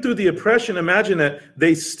even through the oppression, imagine that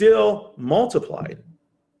they still multiplied.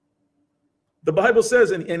 The Bible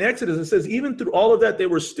says in Exodus, it says, even through all of that, they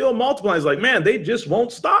were still multiplying. It's like, man, they just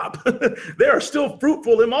won't stop. They are still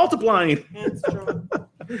fruitful and multiplying.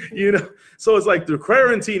 So it's like through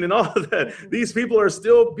quarantine and all of that, these people are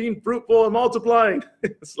still being fruitful and multiplying.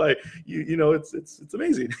 It's like, it's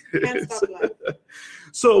amazing. Can't stop life.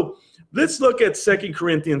 So let's look at 2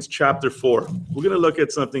 Corinthians chapter 4. We're going to look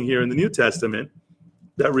at something here in the New Testament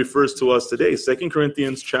that refers to us today. 2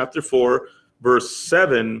 Corinthians chapter 4,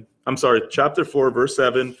 chapter 4, verse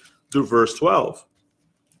 7 through verse 12.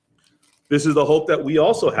 This is the hope that we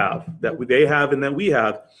also have, that they have and that we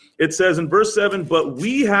have. It says in verse 7, but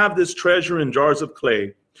we have this treasure in jars of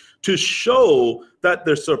clay to show that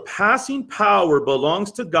the surpassing power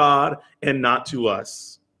belongs to God and not to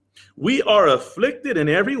us. We are afflicted in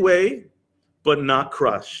every way, but not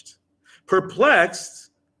crushed,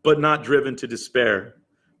 perplexed, but not driven to despair,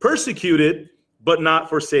 persecuted, but not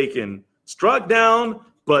forsaken, struck down,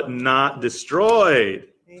 but not destroyed.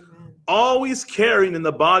 Amen. Always carrying in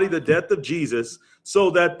the body the death of Jesus, so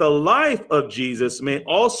that the life of Jesus may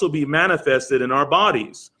also be manifested in our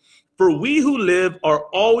bodies. For we who live are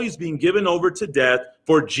always being given over to death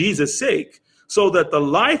for Jesus' sake, so that the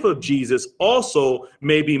life of Jesus also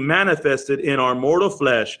may be manifested in our mortal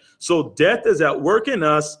flesh. So death is at work in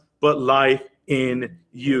us, but life in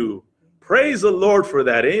you. Praise the Lord for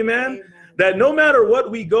that. Amen. Amen. That no matter what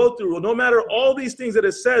we go through, no matter all these things that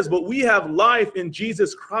it says, but we have life in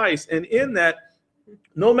Jesus Christ. And in that,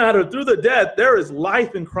 no matter through the death, there is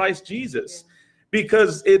life in Christ Jesus.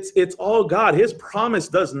 Because it's all God. His promise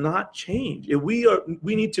does not change. We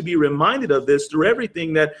need to be reminded of this through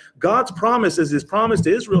everything, that God's promises, his promise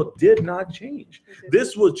to Israel, did not change.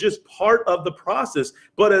 This was just part of the process.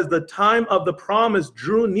 But as the time of the promise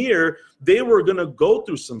drew near, they were going to go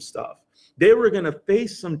through some stuff. They were going to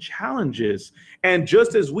face some challenges. And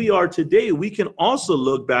just as we are today, we can also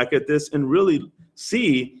look back at this and really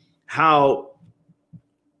see how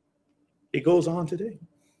it goes on today.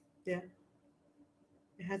 Yeah.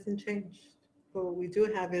 It hasn't changed. But what we do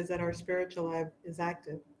have is that our spiritual life is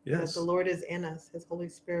active. Yes. That the Lord is in us. His Holy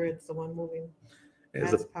Spirit's the one moving.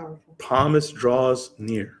 That's powerful. Promise draws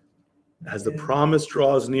near. As the promise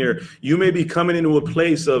draws near, you may be coming into a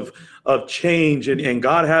place of change, and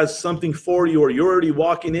God has something for you, or you're already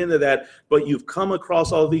walking into that, but you've come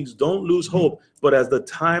across all these. Don't lose hope. But as the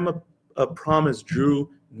time of promise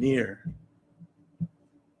drew near,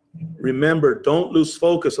 remember, don't lose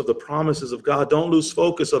focus of the promises of God. Don't lose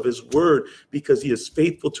focus of his word, because he is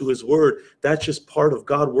faithful to his word. That's just part of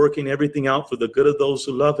God working everything out for the good of those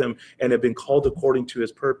who love him and have been called according to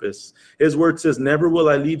his purpose. His word says, never will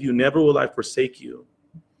I leave you, never will I forsake you.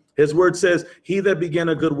 His word says, he that began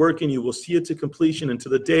a good work in you will see it to completion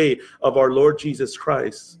until the day of our Lord Jesus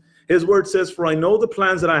Christ. His word says, for I know the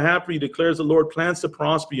plans that I have for you, declares the Lord, plans to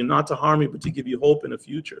prosper you, not to harm you, but to give you hope in the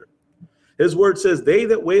future. His word says, they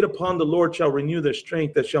that wait upon the Lord shall renew their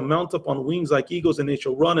strength, that shall mount up on wings like eagles, and they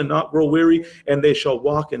shall run and not grow weary, and they shall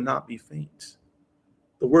walk and not be faint.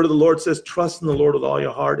 The word of the Lord says, trust in the Lord with all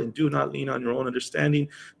your heart, and do not lean on your own understanding,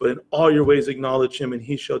 but in all your ways acknowledge him, and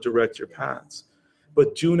he shall direct your paths.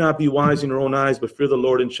 But do not be wise in your own eyes, but fear the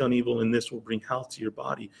Lord and shun evil, and this will bring health to your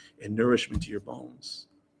body and nourishment to your bones.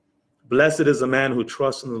 Blessed is the man who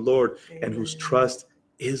trusts in the Lord, and whose trust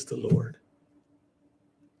is the Lord.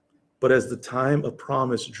 But as the time of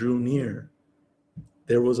promise drew near,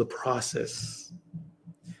 there was a process.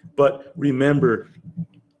 But remember,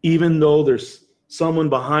 even though there's someone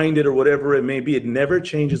behind it or whatever it may be, it never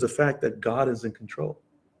changes the fact that God is in control.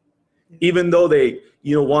 even though they,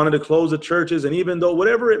 wanted to close the churches, and even though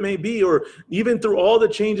whatever it may be, or even through all the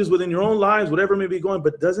changes within your own lives, whatever may be going,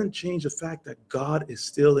 but doesn't change the fact that God is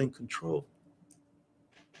still in control.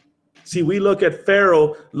 See, we look at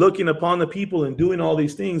Pharaoh looking upon the people and doing all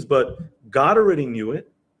these things, but God already knew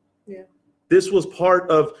it. Yeah. This was part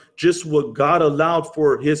of just what God allowed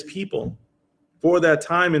for his people for that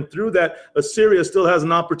time. And through that, Assyria still has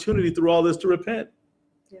an opportunity through all this to repent.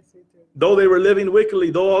 Yes, they do. Though they were living wickedly,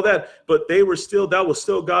 though all that, but that was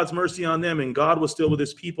still God's mercy on them, and God was still with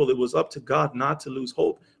his people. It was up to God not to lose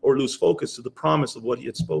hope or lose focus to the promise of what he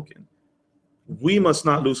had spoken. We must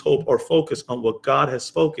not lose hope or focus on what God has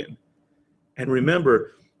spoken. And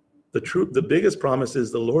remember, the biggest promise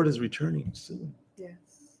is the Lord is returning soon. Yes.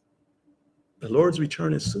 The Lord's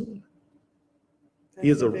return is soon.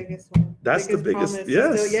 That's the biggest one. That's the biggest. Promise.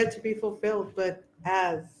 Yes. Still yet to be fulfilled, but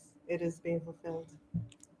as it is being fulfilled.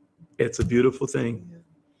 It's a beautiful thing. Yeah.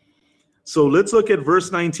 So let's look at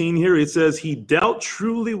verse 19 here. It says, he dealt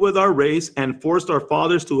truly with our race and forced our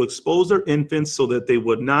fathers to expose their infants so that they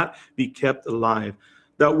would not be kept alive.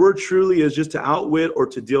 That word truly is just to outwit or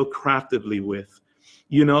to deal craftily with.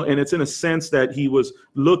 And it's in a sense that he was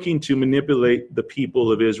looking to manipulate the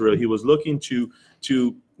people of Israel. He was looking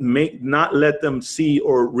to not let them see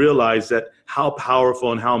or realize that how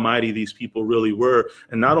powerful and how mighty these people really were.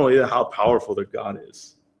 And not only that, how powerful their God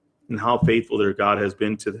is and how faithful their God has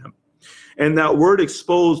been to them. And that word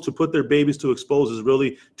exposed, to put their babies to expose, is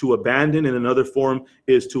really to abandon. In another form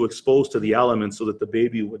is to expose to the elements so that the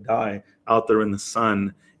baby would die out there in the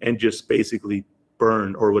sun and just basically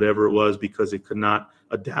burn or whatever it was, because it could not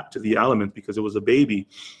adapt to the element because it was a baby.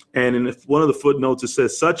 And in one of the footnotes, it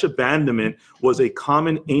says such abandonment was a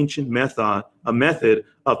common ancient method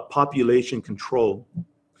of population control.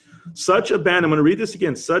 Such abandonment, I'm going to read this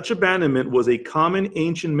again. Such abandonment was a common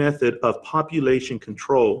ancient method of population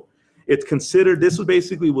control. It's considered, this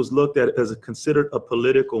was looked at as considered a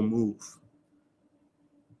political move.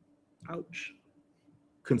 Ouch.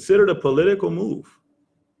 Considered a political move.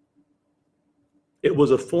 It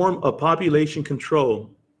was a form of population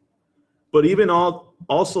control. But even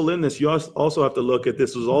also in this, you also have to look at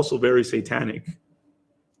this was also very satanic,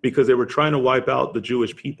 because they were trying to wipe out the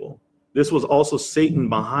Jewish people. This was also Satan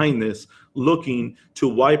behind this, looking to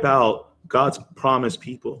wipe out God's promised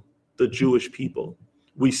people, the Jewish people.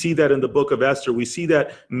 We see that in the book of Esther. We see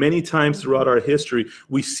that many times throughout our history.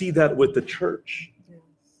 We see that with the church,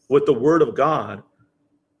 with the word of God.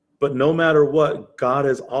 But no matter what, God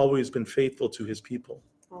has always been faithful to his people.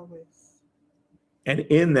 Always. And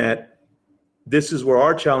in that, this is where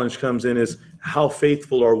our challenge comes in, is how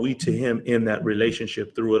faithful are we to him in that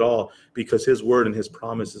relationship through it all, because his word and his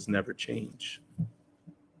promises never change.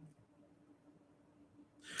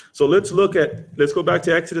 So let's go back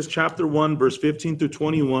to Exodus chapter 1, verse 15 through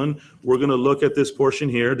 21. We're going to look at this portion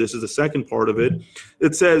here. This is the second part of it.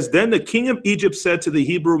 It says, then the king of Egypt said to the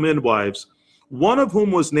Hebrew midwives, one of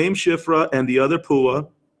whom was named Shiphrah and the other Puah,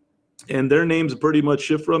 and their names pretty much,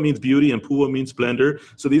 Shiphrah means beauty and Puah means splendor.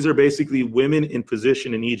 So these are basically women in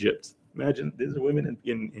position in Egypt. Imagine, these are women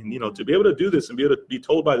in to be able to do this and be able to be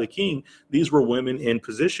told by the king, these were women in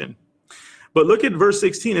position. But look at verse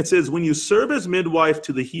 16. It says, when you serve as midwife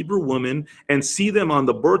to the Hebrew woman and see them on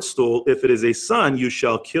the birth stool, if it is a son, you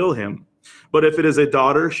shall kill him. But if it is a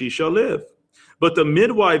daughter, she shall live. But the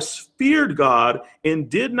midwives feared God and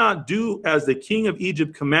did not do as the king of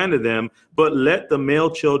Egypt commanded them, but let the male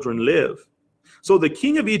children live. So the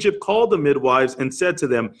king of Egypt called the midwives and said to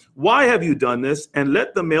them, why have you done this? And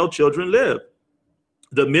let the male children live.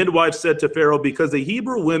 The midwife said to Pharaoh, because the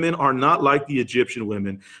Hebrew women are not like the Egyptian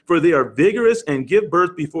women, for they are vigorous and give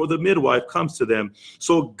birth before the midwife comes to them.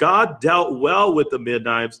 So God dealt well with the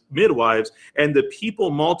midwives, and the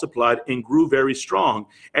people multiplied and grew very strong.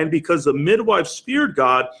 And because the midwives feared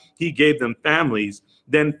God, he gave them families.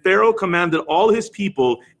 Then Pharaoh commanded all his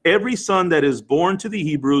people, every son that is born to the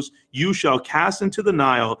Hebrews, you shall cast into the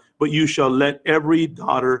Nile, but you shall let every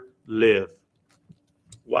daughter live.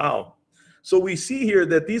 Wow. So we see here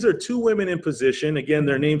that these are two women in position. Again,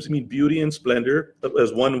 their names mean beauty and splendor,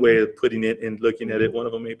 as one way of putting it and looking at it. One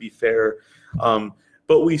of them may be fair.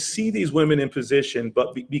 But we see these women in position.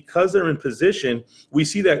 But because they're in position, we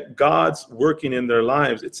see that God's working in their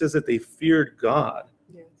lives. It says that they feared God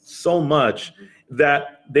so much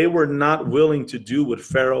that they were not willing to do what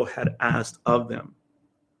Pharaoh had asked of them.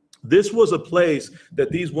 This was a place that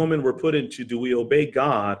these women were put into. Do we obey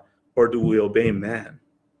God or do we obey man?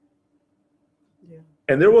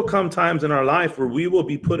 And there will come times in our life where we will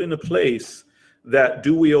be put in a place that,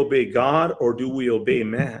 do we obey God or do we obey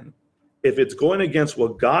man? if it's going against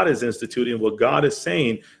what God is instituting, what God is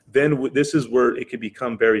saying, then this is where it could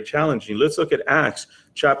become very challenging. Let's look at Acts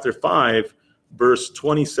chapter 5, verse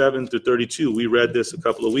 27 to 32. We read this a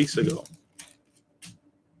couple of weeks ago.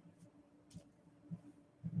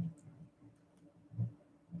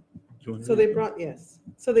 So they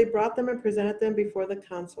brought them and presented them before the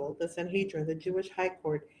council, the Sanhedrin, the Jewish high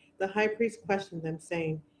court. The high priest questioned them,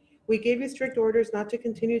 saying, "We gave you strict orders not to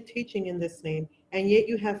continue teaching in this name, and yet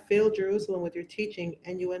you have filled Jerusalem with your teaching,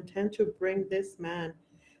 and you intend to bring this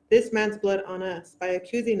man's blood on us by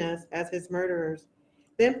accusing us as his murderers."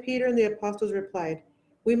 Then Peter and the apostles replied,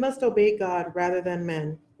 "We must obey God rather than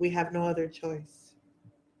men. We have no other choice."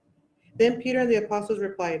 Then Peter and the apostles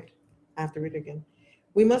replied, I have to read it again.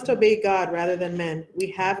 "We must obey God rather than men. We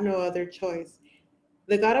have no other choice.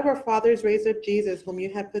 The God of our fathers raised up Jesus, whom you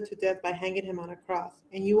had put to death by hanging him on a cross,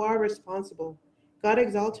 and you are responsible. God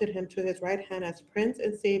exalted him to his right hand as Prince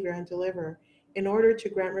and Savior and Deliverer, in order to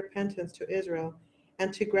grant repentance to Israel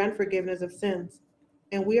and to grant forgiveness of sins.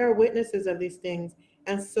 And we are witnesses of these things,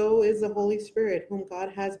 and so is the Holy Spirit, whom God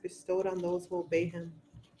has bestowed on those who obey him."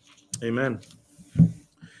 Amen.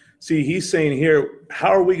 See, he's saying here, how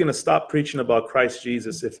are we going to stop preaching about Christ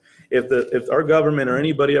Jesus if our government or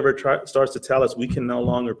anybody ever starts to tell us we can no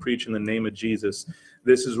longer preach in the name of Jesus?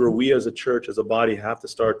 This is where we as a church, as a body, have to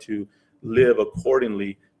start to live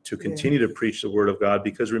accordingly to continue to preach the word of God.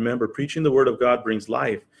 Because remember, preaching the word of God brings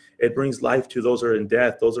life. It brings life to those who are in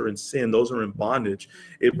death, those who are in sin, those who are in bondage.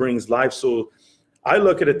 It brings life. So I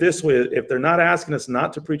look at it this way: if they're not asking us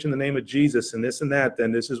not to preach in the name of Jesus and this and that,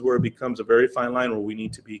 then this is where it becomes a very fine line where we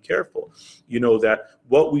need to be careful. You know, that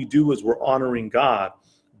what we do is we're honoring God.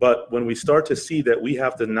 But when we start to see that we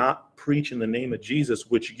have to not preach in the name of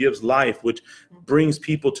Jesus, which gives life, which brings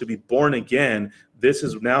people to be born again, this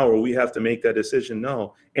is now where we have to make that decision.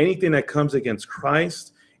 No, anything that comes against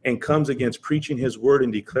Christ and comes against preaching his word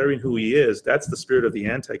and declaring who he is, that's the spirit of the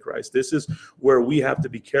Antichrist. This is where we have to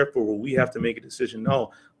be careful, where we have to make a decision.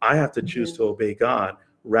 No, I have to choose to obey God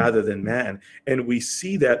rather than man. And we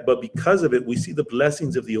see that, but because of it, we see the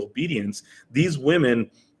blessings of the obedience. These women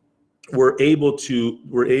were able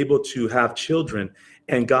to have children,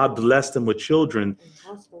 and God blessed them with children.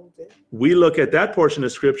 We look at that portion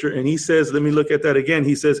of scripture, and he says, let me look at that again.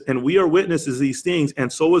 He says, "And we are witnesses of these things,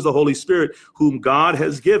 and so is the Holy Spirit, whom God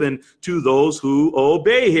has given to those who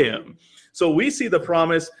obey him." So we see the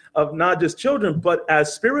promise of not just children, but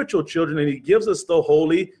as spiritual children, and he gives us the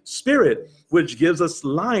Holy Spirit, which gives us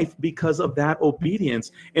life because of that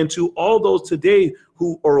obedience. And to all those today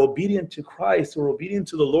who are obedient to Christ, who are obedient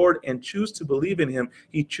to the Lord and choose to believe in him,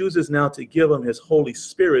 he chooses now to give them his Holy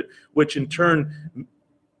Spirit, which in turn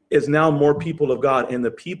is now more people of God. And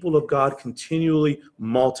the people of God continually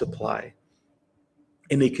multiply,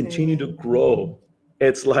 and they continue to grow.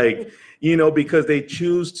 It's like, you know, because they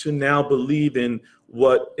choose to now believe in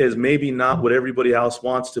what is maybe not what everybody else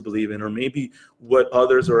wants to believe in, or maybe what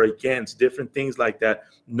others are against, different things like that,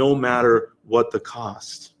 no matter what the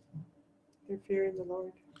cost. They're fearing the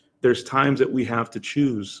Lord. There's times that we have to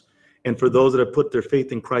choose. And for those that have put their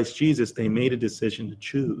faith in Christ Jesus, they made a decision to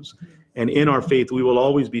choose. And in our faith, we will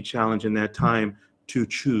always be challenged in that time to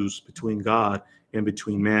choose between God and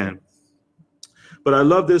between man. But I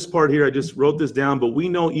love this part here. I just wrote this down. But we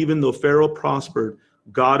know even though Pharaoh prospered,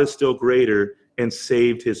 God is still greater and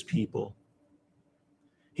saved his people.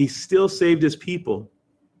 He still saved his people.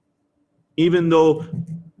 Even though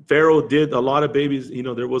Pharaoh did a lot of babies, you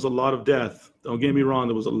know, there was a lot of death. Don't get me wrong,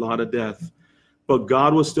 there was a lot of death. But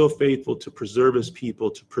God was still faithful to preserve his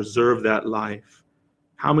people, to preserve that life.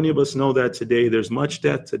 How many of us know that today? There's much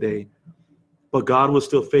death today. But God was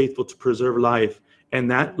still faithful to preserve life. And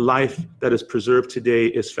that life that is preserved today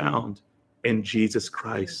is found in Jesus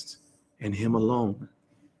Christ and him alone.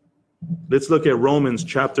 Let's look at Romans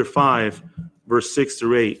chapter 5, verse 6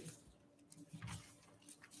 through 8.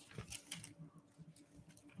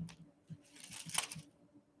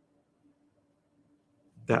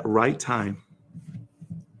 That right time.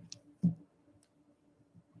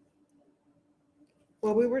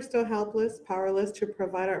 While we were still helpless, powerless to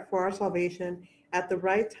provide for our salvation, at the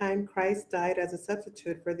right time Christ died as a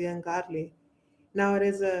substitute for the ungodly. Now it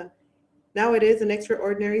is an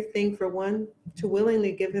extraordinary thing for one to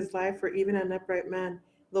willingly give his life for even an upright man,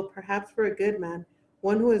 though perhaps for a good man,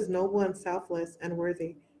 one who is noble and selfless and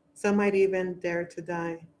worthy. Some might even dare to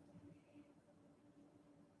die.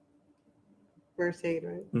 Verse 8,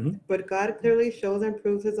 right? Mm-hmm. But God clearly shows and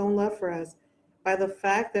proves his own love for us by the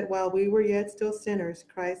fact that while we were yet still sinners,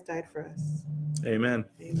 Christ died for us. Amen.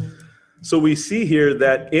 Amen. So we see here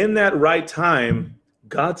that in that right time,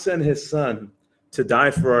 God sent his son to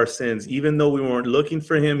die for our sins, even though we weren't looking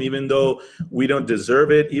for him, even though we don't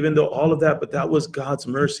deserve it, even though all of that, but that was God's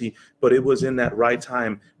mercy, but it was in that right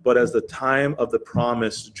time. But as the time of the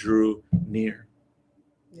promise drew near,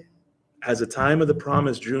 as the time of the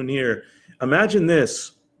promise drew near, imagine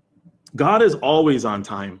this, God is always on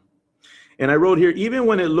time. And I wrote here, even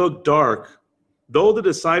when it looked dark, though the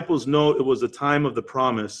disciples know it was the time of the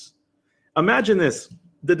promise, imagine this,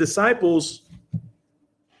 the disciples,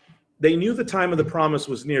 they knew the time of the promise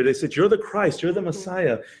was near. They said, you're the Christ, you're the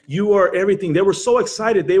Messiah, you are everything. They were so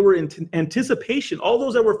excited. They were in anticipation. All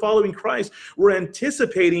those that were following Christ were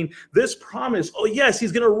anticipating this promise. Oh, yes,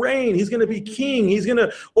 he's going to reign. He's going to be king. He's going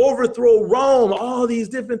to overthrow Rome. All these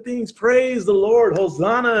different things. Praise the Lord.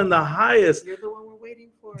 Hosanna in the highest. You're the one we're waiting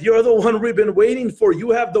for. You're the one we've been waiting for. You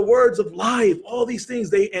have the words of life. All these things.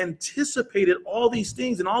 They anticipated all these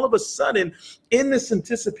things. And all of a sudden, in this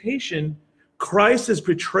anticipation, Christ is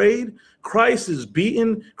betrayed, Christ is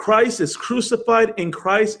beaten, Christ is crucified, and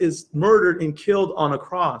Christ is murdered and killed on a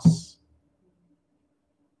cross.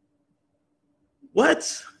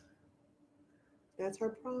 What? That's our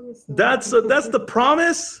promise. That's the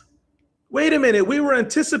promise? Wait a minute, we were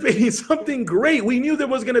anticipating something great. We knew there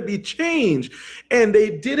was going to be change, and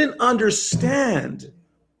they didn't understand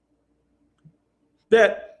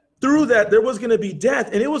that through that, there was going to be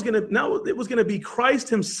death, and it was going to be Christ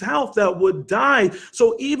himself that would die.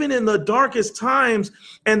 So even in the darkest times,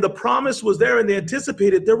 and the promise was there, and they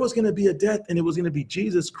anticipated there was going to be a death, and it was going to be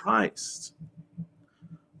Jesus Christ.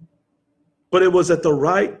 But it was at the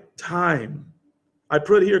right time. I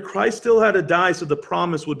put here, Christ still had to die so the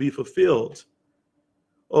promise would be fulfilled.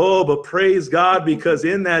 Oh, but praise God, because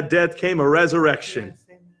in that death came a resurrection.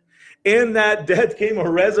 In that death came a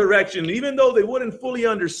resurrection, even though they wouldn't fully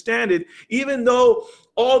understand it, even though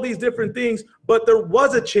all these different things, but there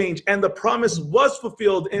was a change and the promise was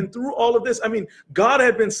fulfilled. And through all of this, I mean, God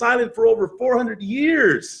had been silent for over 400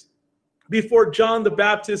 years before John the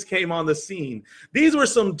Baptist came on the scene. These were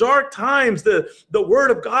some dark times. The word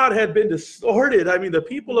of God had been distorted. I mean, the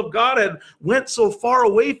people of God had went so far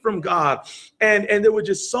away from God. And there were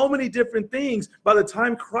just so many different things by the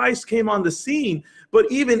time Christ came on the scene. But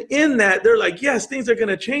even in that, they're like, yes, things are going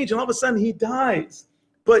to change. And all of a sudden he dies.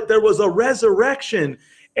 But there was a resurrection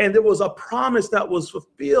and there was a promise that was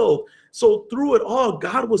fulfilled. So through it all,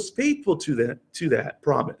 God was faithful to that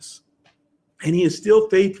promise. And he is still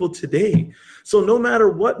faithful today. So no matter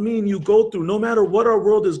what you go through, no matter what our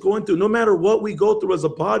world is going through, no matter what we go through as a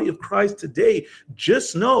body of Christ today,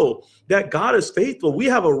 just know that God is faithful. We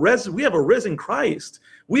have a risen Christ.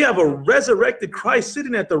 We have a resurrected Christ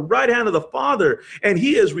sitting at the right hand of the Father, and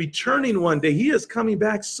he is returning one day. He is coming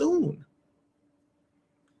back soon.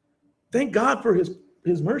 Thank God for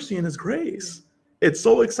his mercy and his grace. It's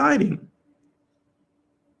so exciting.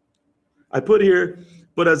 I put here,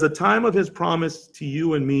 but as the time of his promise to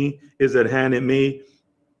you and me is at hand, it may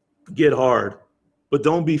get hard, but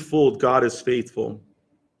don't be fooled. God is faithful.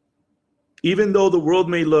 Even though the world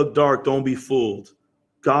may look dark, don't be fooled.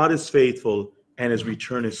 God is faithful and his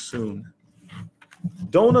return is soon.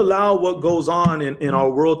 Don't allow what goes on in our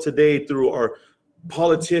world today through our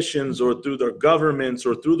politicians or through their governments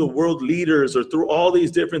or through the world leaders or through all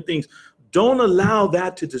these different things. Don't allow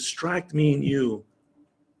that to distract me and you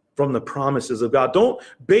from the promises of God. Don't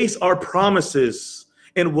base our promises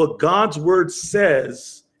in what God's word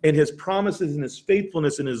says and his promises and his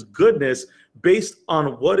faithfulness and his goodness based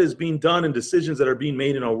on what is being done and decisions that are being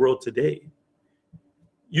made in our world today.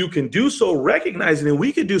 You can do so recognizing, and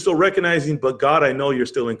we can do so recognizing, but God, I know you're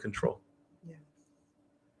still in control. Yeah.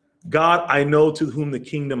 God, I know to whom the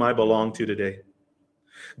kingdom I belong to today.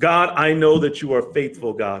 God, I know that you are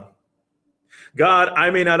faithful, God. God, I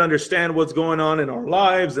may not understand what's going on in our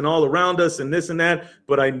lives and all around us and this and that,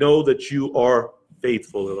 but I know that you are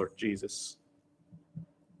faithful, Lord Jesus.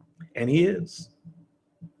 And he is.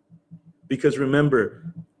 Because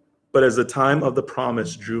remember, but as the time of the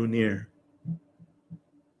promise drew near,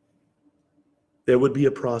 there would be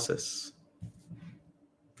a process.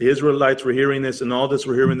 The Israelites were hearing this, and all this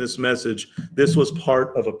were hearing this message. This was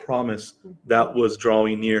part of a promise that was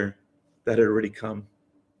drawing near, that had already come.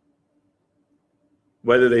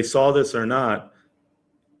 Whether they saw this or not,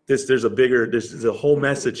 there's a whole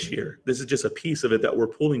message here. This is just a piece of it that we're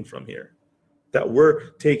pulling from here, that we're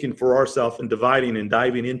taking for ourselves and dividing and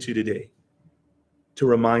diving into today to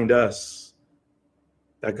remind us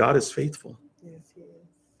that God is faithful. Yes, he is.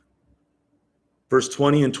 Verse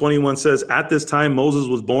 20 and 21 says, at this time Moses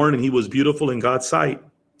was born, and he was beautiful in God's sight.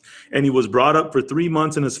 And he was brought up for 3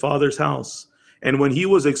 months in his father's house. And when he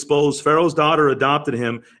was exposed, Pharaoh's daughter adopted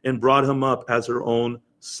him and brought him up as her own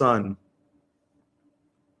son.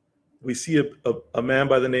 we see a man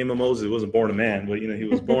by the name of Moses. He wasn't born a man, but he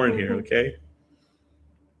was born here, okay?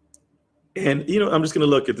 And I'm just going to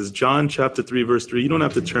look at this. John chapter 3, verse 3. You don't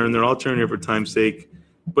have to turn there. I'll turn here for time's sake.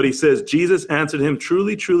 But he says, Jesus answered him,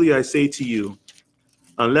 truly, truly, I say to you,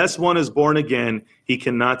 unless one is born again, he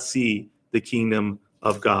cannot see the kingdom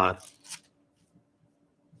of God.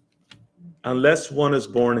 Unless one is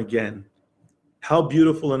born again. How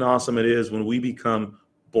beautiful and awesome it is when we become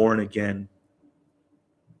born again.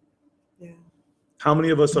 Yeah. How many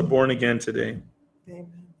of us are born again today? Amen.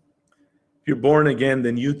 If you're born again,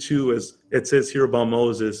 then you too, as it says here about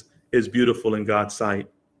Moses, is beautiful in God's sight.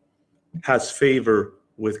 Has favor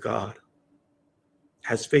with God.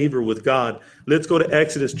 Has favor with God. Let's go to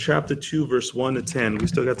Exodus chapter 2, verse 1 to 10. We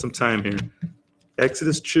still got some time here.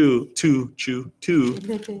 Exodus 2,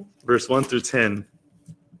 verse 1 through 10.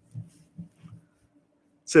 It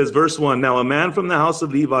says, verse 1, now a man from the house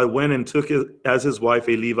of Levi went and took as his wife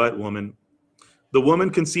a Levite woman. The woman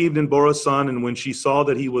conceived and bore a son, and when she saw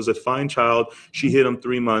that he was a fine child, she hid him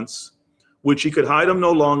 3 months. When she could hide him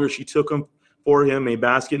no longer, she took him for him a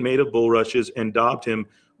basket made of bulrushes and daubed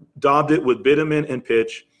it with bitumen and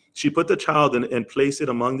pitch. She put the child in and placed it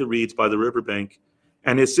among the reeds by the riverbank.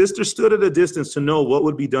 And his sister stood at a distance to know what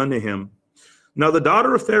would be done to him. Now the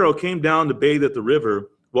daughter of Pharaoh came down to bathe at the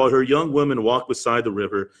river, while her young women walked beside the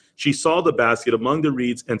river. She saw the basket among the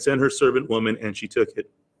reeds and sent her servant woman, and she took it.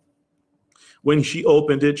 When she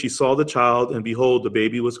opened it, she saw the child, and behold, the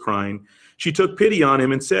baby was crying. She took pity on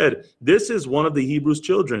him and said, this is one of the Hebrews'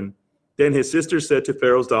 children. Then his sister said to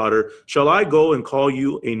Pharaoh's daughter, shall I go and call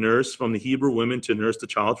you a nurse from the Hebrew women to nurse the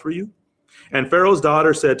child for you? And Pharaoh's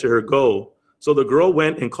daughter said to her, go. So the girl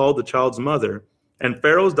went and called the child's mother. And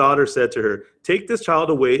Pharaoh's daughter said to her, take this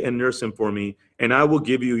child away and nurse him for me, and I will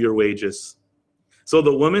give you your wages. So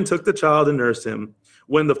the woman took the child and nursed him.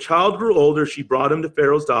 When the child grew older, she brought him to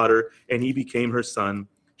Pharaoh's daughter, and he became her son.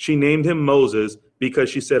 She named him Moses because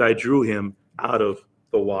she said, I drew him out of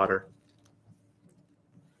the water.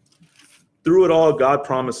 Through it all, God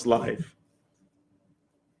promised life.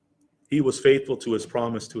 He was faithful to his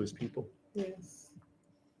promise to his people. Yes.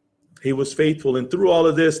 He was faithful. And through all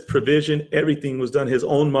of this provision, everything was done. His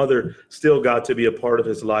own mother still got to be a part of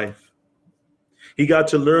his life. He got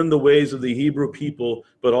to learn the ways of the Hebrew people,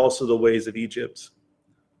 but also the ways of Egypt.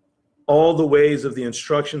 All the ways of the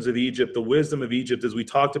instructions of Egypt, the wisdom of Egypt, as we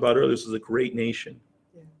talked about earlier, this was a great nation.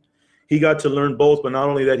 Yeah. He got to learn both, but not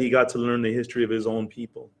only that, he got to learn the history of his own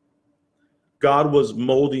people. God was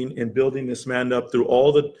molding and building this man up through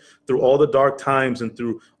all the dark times and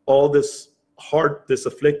through all this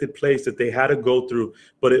afflicted place that they had to go through.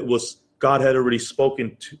 But it was, God had already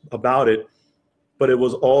spoken about it, but it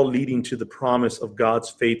was all leading to the promise of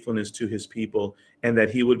God's faithfulness to his people and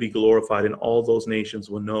that he would be glorified and all those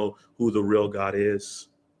nations will know who the real God is.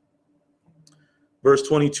 Verse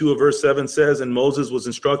 22 of verse 7 says, and Moses was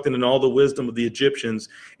instructed in all the wisdom of the Egyptians,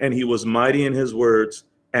 and he was mighty in his words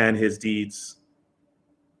and his deeds.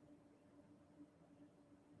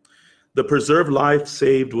 The preserved life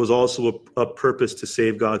saved was also a purpose to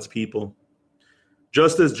save God's people.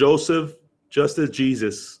 Just as Joseph, just as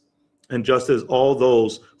Jesus, and just as all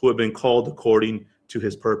those who have been called according to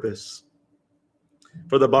his purpose.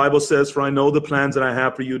 For the Bible says, for I know the plans that I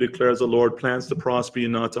have for you, declares the Lord, plans to prosper you,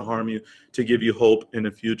 not to harm you, to give you hope in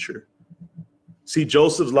the future. See,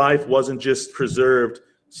 Joseph's life wasn't just preserved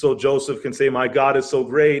so Joseph can say, my God is so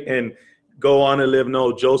great, and go on and live.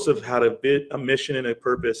 No, Joseph had a mission and a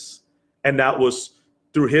purpose. And that was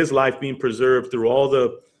through his life being preserved, through all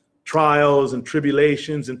the trials and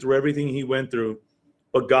tribulations and through everything he went through.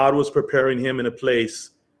 But God was preparing him in a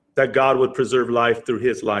place that God would preserve life through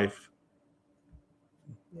his life.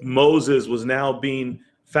 Moses was now being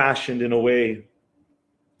fashioned in a way.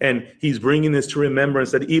 And he's bringing this to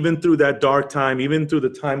remembrance that even through that dark time, even through the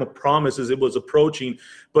time of promises, it was approaching,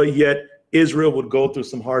 but yet Israel would go through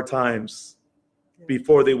some hard times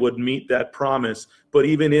before they would meet that promise. But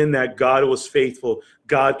even in that, God was faithful.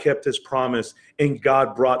 God kept his promise, and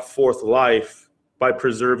God brought forth life by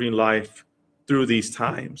preserving life through these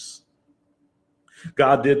times.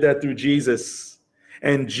 God did that through Jesus.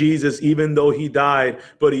 And Jesus, even though he died,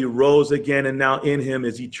 but he rose again, and now in him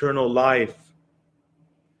is eternal life.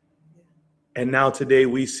 And now today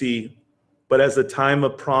we see, but as the time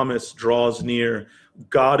of promise draws near,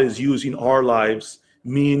 God is using our lives,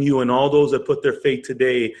 me and you and all those that put their faith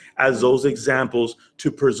today, as those examples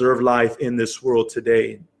to preserve life in this world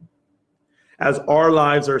today. As our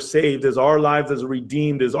lives are saved, as our lives are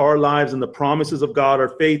redeemed, as our lives and the promises of God are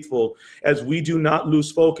faithful, as we do not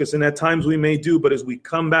lose focus, and at times we may do, but as we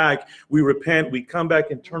come back, we repent, we come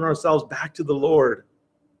back and turn ourselves back to the Lord.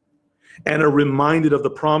 and are reminded of the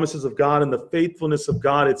promises of God and the faithfulness of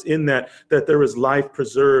God. It's in that there is life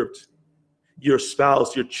preserved. Your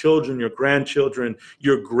spouse, your children, your grandchildren,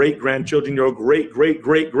 your great-grandchildren, your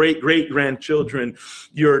great-great-great-great-great-grandchildren,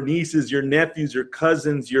 your nieces, your nephews, your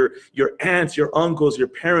cousins, your aunts, your uncles, your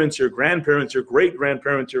parents, your grandparents, your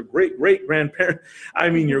great-grandparents, your great-great-grandparents.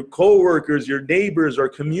 I mean, your co-workers, your neighbors, our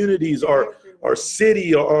communities, our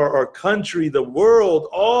city, our country, the world,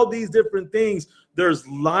 all these different things. There's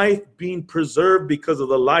life being preserved because of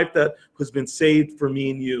the life that has been saved for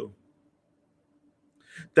me and you.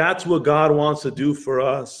 That's what God wants to do for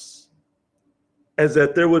us, is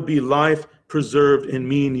that there would be life preserved in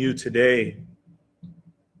me and you today.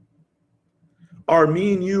 Are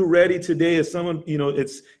me and you ready today? As someone,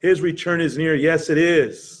 it's his return is near. Yes, it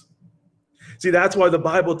is. See, that's why the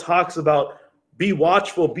Bible talks about be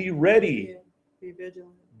watchful, be ready, be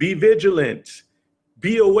vigilant. Be vigilant,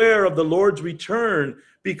 be aware of the Lord's return,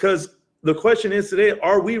 because the question is today,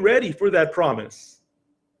 are we ready for that promise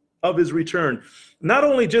of his return? Not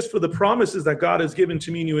only just for the promises that God has given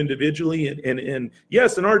to me and you individually, and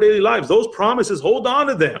yes, in our daily lives, those promises, hold on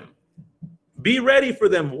to them. Be ready for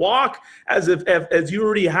them. Walk as as you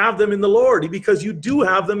already have them in the Lord, because you do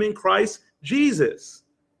have them in Christ Jesus.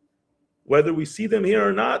 Whether we see them here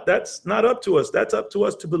or not, that's not up to us. That's up to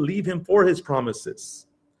us to believe him for his promises.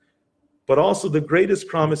 But also the greatest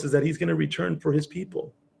promise is that he's going to return for his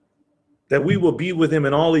people, that we will be with him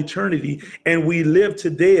in all eternity. And we live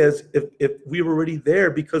today as if we were already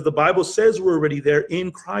there, because the Bible says we're already there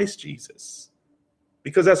in Christ Jesus.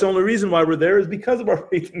 Because that's the only reason why we're there, is because of our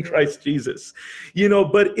faith in Christ Jesus.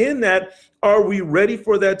 But in that, are we ready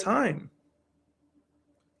for that time?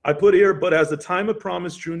 I put here, but as the time of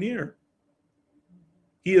promise drew near,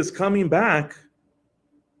 he is coming back,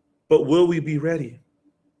 but will we be ready?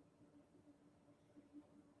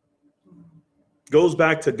 Goes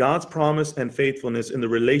back to God's promise and faithfulness in the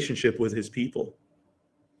relationship with his people.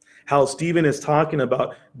 How Stephen is talking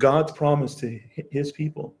about God's promise to his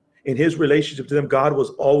people. In his relationship to them, God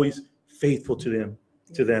was always faithful to them.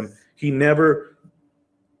 He never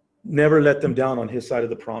let them down on his side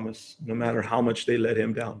of the promise, no matter how much they let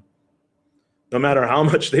him down. No matter how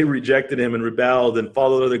much they rejected him and rebelled and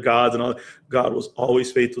followed other gods and all, God was always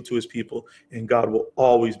faithful to his people, and God will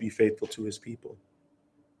always be faithful to his people.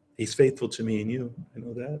 He's faithful to me and you. I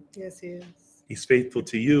know that. Yes, he is. He's faithful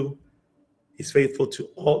to you. He's faithful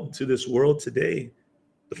to this world today.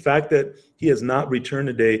 The fact that he has not returned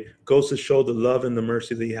today goes to show the love and the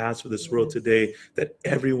mercy that he has for this world today, that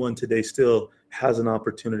everyone today still has an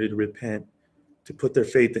opportunity to repent, to put their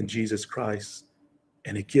faith in Jesus Christ,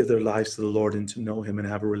 and to give their lives to the Lord and to know him and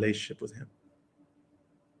have a relationship with him.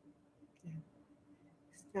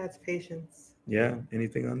 That's patience. Yeah.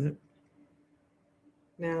 Anything on that?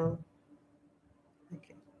 Now,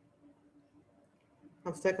 okay.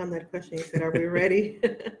 I'm stuck on that question. You said, are we ready?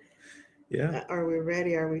 Yeah. Are we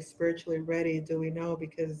ready? Are we spiritually ready? Do we know?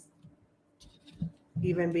 Because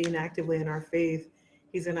even being actively in our faith,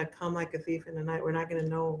 he's going to come like a thief in the night. We're not going to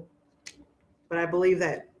know. But I believe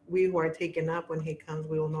that we who are taken up, when he comes,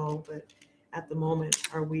 we will know. But at the moment,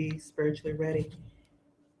 are we spiritually ready?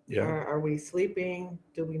 Yeah. Are we sleeping?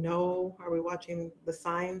 Do we know? Are we watching the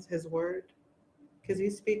signs, his word? Because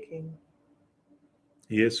he's speaking.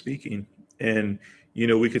 He is speaking. And,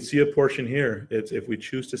 we could see a portion here. It's if we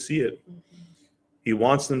choose to see it. Mm-hmm. He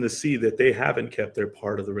wants them to see that they haven't kept their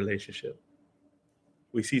part of the relationship.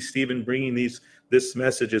 We see Stephen bringing this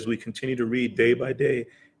message as we continue to read day by day.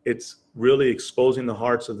 It's really exposing the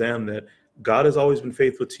hearts of them that God has always been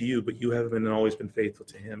faithful to you, but you haven't always been faithful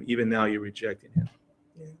to him. Even now you're rejecting him.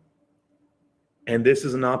 Yeah. And this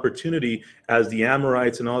is an opportunity, as the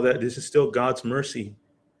Amorites and all that, this is still God's mercy,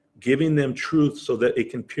 giving them truth so that it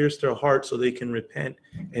can pierce their hearts, so they can repent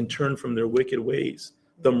and turn from their wicked ways.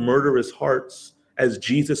 The murderous hearts, as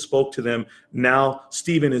Jesus spoke to them, now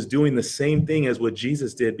Stephen is doing the same thing as what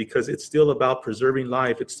Jesus did, because it's still about preserving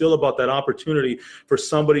life. It's still about that opportunity for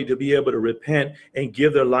somebody to be able to repent and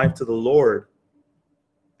give their life to the Lord.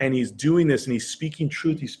 And he's doing this, and he's speaking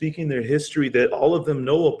truth. He's speaking their history that all of them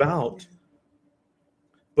know about.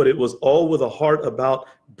 But it was all with a heart about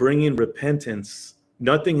bringing repentance.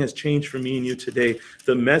 Nothing has changed for me and you today.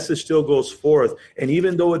 The message still goes forth. And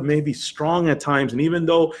even though it may be strong at times, and even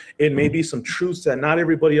though it may be some truths that not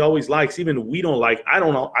everybody always likes, even we don't like, I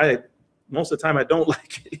don't know, most of the time I don't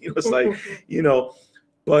like it. It's like,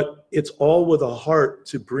 but it's all with a heart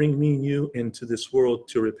to bring me and you into this world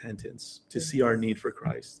to repentance, to see our need for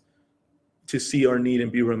Christ, to see our need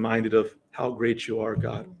and be reminded of how great you are,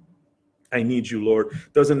 God. I need you, Lord.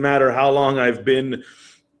 Doesn't matter how long I've been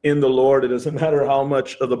in the Lord. It doesn't matter how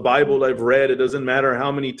much of the Bible I've read. It doesn't matter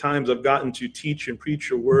how many times I've gotten to teach and preach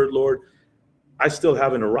your word, Lord. I still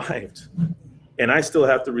haven't arrived. And I still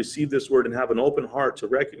have to receive this word and have an open heart to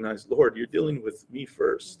recognize, Lord, you're dealing with me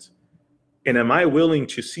first. And am I willing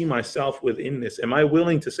to see myself within this? Am I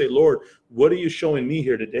willing to say, Lord, what are you showing me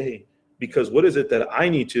here today? Because what is it that I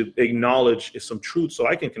need to acknowledge is some truth so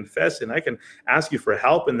I can confess and I can ask you for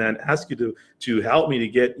help and then ask you to help me to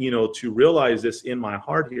get, to realize this in my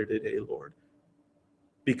heart here today, Lord.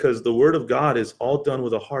 Because the word of God is all done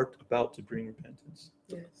with a heart about to bring repentance.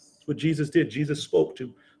 Yes. That's what Jesus did. Jesus spoke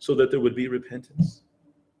to so that there would be repentance.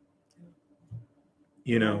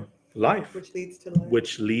 Life. Which leads to life.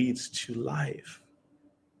 Which leads to life.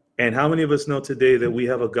 And how many of us know today that we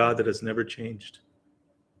have a God that has never changed?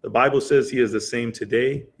 The Bible says he is the same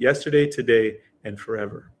today, yesterday, today, and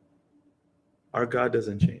forever. Our God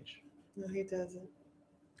doesn't change. No, he doesn't.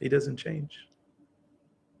 He doesn't change.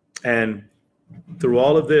 And through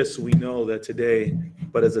all of this, we know that today,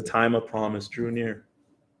 but as the time of promise drew near.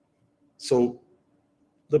 So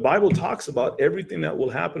the Bible talks about everything that will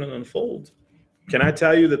happen and unfold. Can I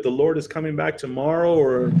tell you that the Lord is coming back tomorrow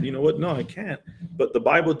or you know what? No, I can't. But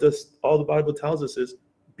all the Bible tells us is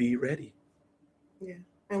be ready. Yeah.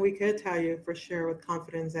 And we could tell you for sure with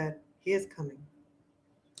confidence that he is coming.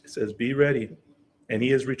 It says be ready. And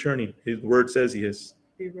he is returning. His word says he is.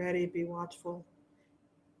 Be ready, be watchful.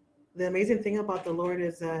 The amazing thing about the Lord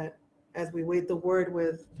is that as we wait the word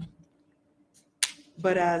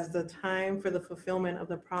but as the time for the fulfillment of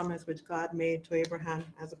the promise which God made to Abraham,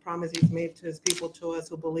 as a promise he's made to his people, to us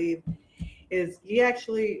who believe, is he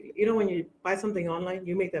actually, when you buy something online,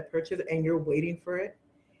 you make that purchase and you're waiting for it.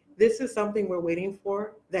 This is something we're waiting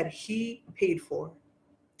for that he paid for.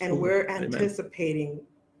 And we're anticipating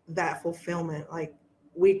that fulfillment. Like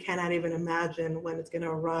we cannot even imagine when it's going to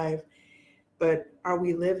arrive. But are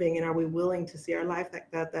we living and are we willing to see our life like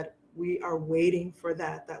that we are waiting for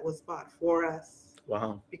that was bought for us?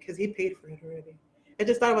 Wow. Because he paid for it already. I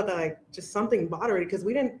just thought about that, like just something bought already, because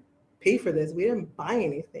we didn't pay for this. We didn't buy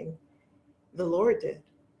anything. The Lord did.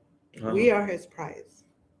 We are his prize.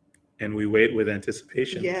 And we wait with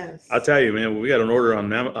anticipation. Yes. I'll tell you, man, we got an order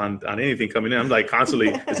on anything coming in. I'm like constantly,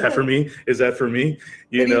 is that for me? Is that for me?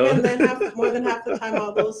 Even then, more than half the time,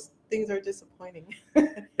 all those things are disappointing.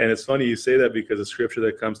 And it's funny you say that because the scripture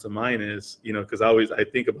that comes to mind is, because I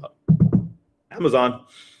think about Amazon,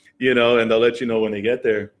 and they'll let you know when they get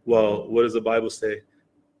there. Well, what does the Bible say?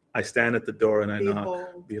 I stand at the door and I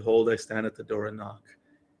knock. Behold, I stand at the door and knock.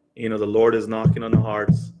 The Lord is knocking on the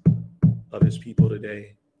hearts of his people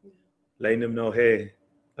today, letting them know, hey,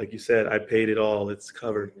 like you said, I paid it all. It's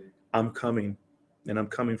covered. I'm coming, and I'm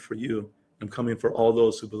coming for you. I'm coming for all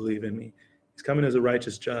those who believe in me. He's coming as a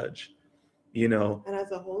righteous judge, And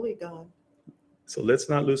as a holy God. So let's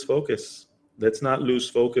not lose focus. Let's not lose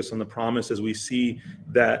focus on the promise as we see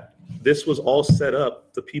that this was all set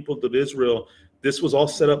up. The people of Israel, this was all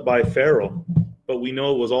set up by Pharaoh. But we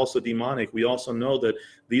know it was also demonic. We also know that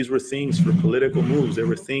these were things for political moves. There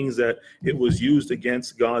were things that it was used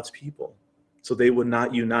against God's people. So they would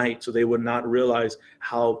not unite. So they would not realize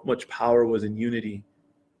how much power was in unity.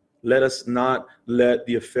 Let us not let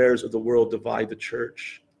the affairs of the world divide the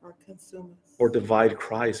church. Or consume us. Or divide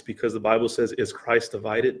Christ. Because the Bible says, is Christ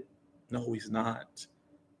divided? No, he's not.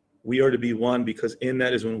 We are to be one, because in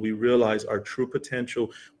that is when we realize our true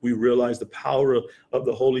potential. We realize the power of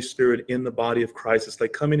the Holy Spirit in the body of Christ. It's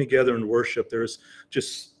like coming together in worship. There's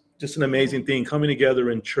just an amazing thing, coming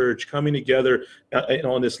together in church, coming together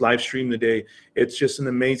on this live stream today. It's just an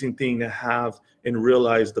amazing thing to have and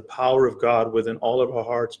realize the power of God within all of our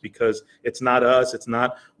hearts, because it's not us. It's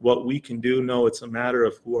not what we can do. No, it's a matter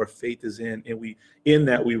of who our faith is in. And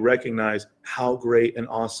we recognize how great and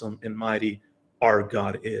awesome and mighty our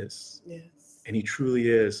God is. Yes. And he truly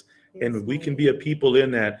is. Yes, and we can be a people in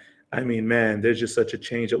that. I mean, man, there's just such a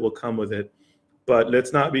change that will come with it. But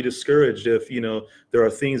let's not be discouraged if, there are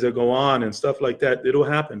things that go on and stuff like that. It'll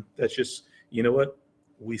happen. That's just, what?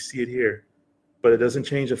 We see it here. But it doesn't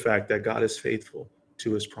change the fact that God is faithful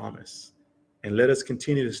to his promise. And let us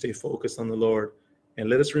continue to stay focused on the Lord. And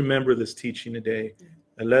let us remember this teaching today.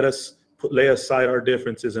 And let us lay aside our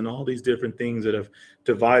differences and all these different things that have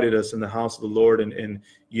divided us in the house of the Lord and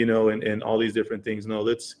all these different things. No,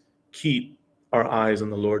 let's keep our eyes on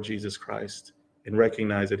the Lord Jesus Christ and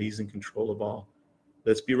recognize that he's in control of all.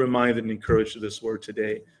 Let's be reminded and encouraged to this word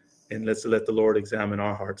today. And let's let the Lord examine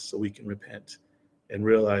our hearts so we can repent and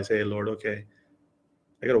realize, hey, Lord, okay,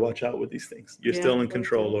 I got to watch out with these things. You're still in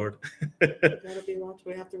control, Lord. We got to be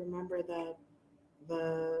watchful. We have to remember that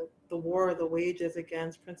the war, the wages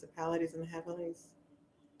against principalities in the heavenlies.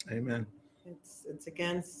 Amen. It's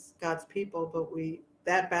against God's people, but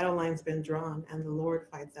that battle line's been drawn, and the Lord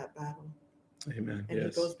fights that battle, Amen. and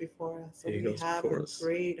Yes. He goes before us. So He we goes have before a us.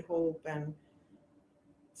 great hope and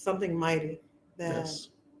something mighty that Yes.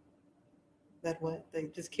 that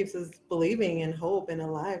just keeps us believing and hope and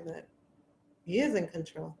alive that He is in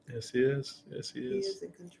control. Yes, He is. Yes, He He is. is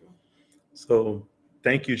in control. So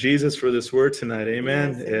thank you, Jesus, for this word tonight.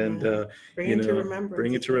 Amen. Yes, And, amen. Bring you it to know, remembrance.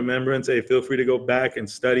 bring it as to well. remembrance. Hey, feel free to go back and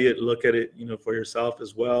study it, look at it, for yourself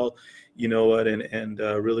as well. You know what? And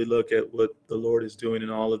really look at what the Lord is doing in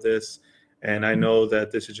all of this. And I know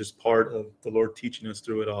that this is just part of the Lord teaching us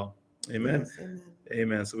through it all. Amen. Yes, amen.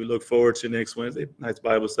 Amen. So we look forward to next Wednesday night's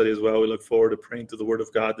Bible study as well. We look forward to praying through the Word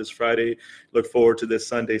of God this Friday. Look forward to this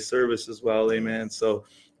Sunday service as well. Amen. So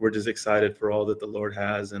we're just excited for all that the Lord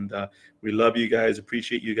has. And we love you guys,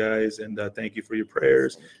 appreciate you guys, and thank you for your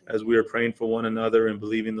prayers as we are praying for one another and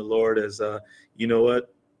believing the Lord as, you know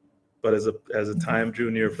what, but as a time drew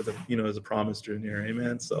near for the, as a promise drew near.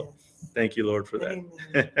 Amen. So thank you, Lord, for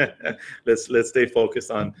that. Let's stay focused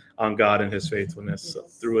on God and His faithfulness. So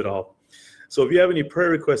through it all. So if you have any prayer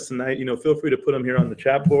requests tonight, feel free to put them here on the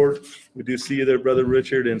chat board. We do see you there, Brother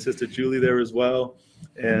Richard and Sister Julie there as well.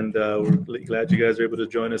 And we're glad you guys are able to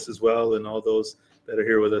join us as well, and all those that are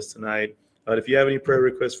here with us tonight. If you have any prayer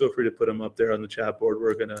requests, feel free to put them up there on the chat board.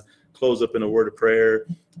 We're going to close up in a word of prayer,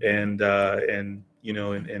 and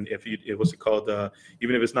if what's it called,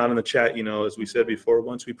 even if it's not in the chat, as we said before,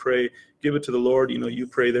 once we pray, give it to the Lord. You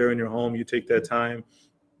pray there in your home. You take that time.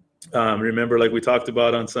 Remember, like we talked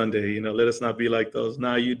about on Sunday, let us not be like those.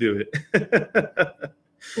 Now you do it.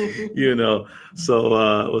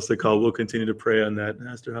 So what's it called? We'll continue to pray on that.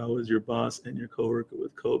 Pastor, how is your boss and your coworker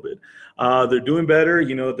with COVID? They're doing better.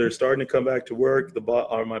 They're starting to come back to work.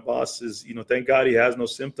 My boss is, thank God he has no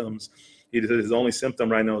symptoms. His only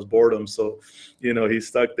symptom right now is boredom. So, he's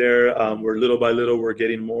stuck there. We're little by little, we're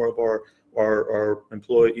getting more of our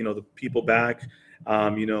employee, the people back,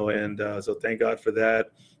 so thank God for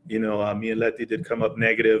that. Me and Letty did come up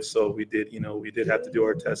negative, so we did have to do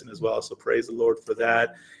our testing as well. So praise the Lord for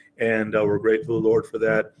that, and we're grateful to the Lord for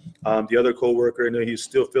that. The other coworker, I know he's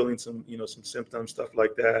still feeling some symptoms, stuff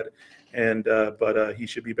like that, and but he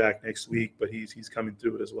should be back next week. But he's coming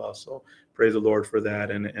through it as well. So praise the Lord for that,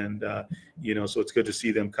 and so it's good to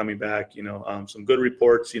see them coming back. Some good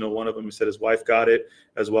reports. One of them said his wife got it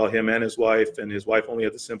as well, him and his wife, and his wife only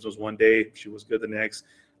had the symptoms one day. She was good the next.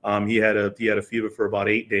 He had a fever for about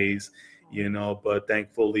 8 days, but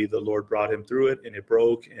thankfully the Lord brought him through it, and it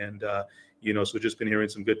broke. And, so we've just been hearing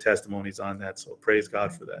some good testimonies on that. So praise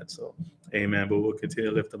God for that. So amen. But we'll continue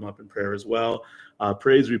to lift them up in prayer as well.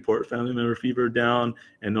 Praise report, family member fever down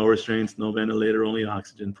and no restraints, no ventilator, only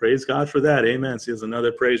oxygen. Praise God for that. Amen. So there's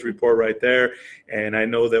another praise report right there. And I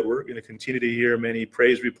know that we're going to continue to hear many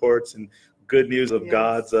praise reports and good news of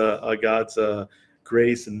God's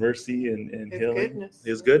grace and mercy and healing.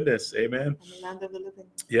 His goodness. Amen. On the land of the living.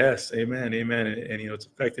 Yes. Amen. Amen. And it's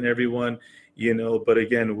affecting everyone, but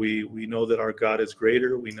again, we know that our God is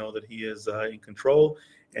greater. We know that He is in control,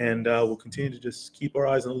 and we'll continue to just keep our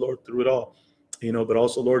eyes on the Lord through it all. But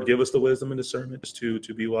also, Lord, give us the wisdom and discernment to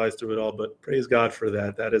be wise through it all. But praise God for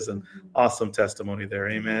that. That is an awesome testimony there.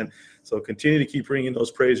 Amen. So continue to keep bringing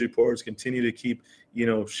those praise reports. Continue to keep,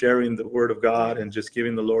 sharing the word of God and just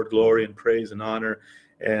giving the Lord glory and praise and honor.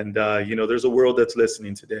 And, there's a world that's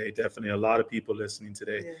listening today. Definitely a lot of people listening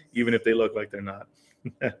today, even if they look like they're not.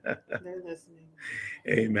 They're listening.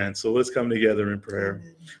 Amen. So let's come together in prayer.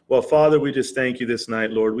 Amen. Well, Father, we just thank you this night,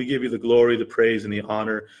 Lord. We give you the glory, the praise, and the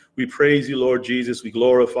honor. We praise you, Lord Jesus. We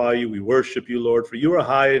glorify you. We worship you, Lord, for you are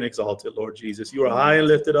high and exalted, Lord Jesus. You are high and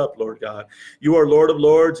lifted up, Lord God. You are Lord of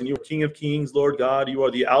lords and you are King of kings, Lord God. You are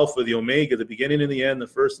the Alpha, the Omega, the beginning and the end, the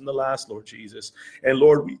first and the last, Lord Jesus. And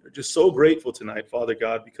Lord, we are just so grateful tonight, Father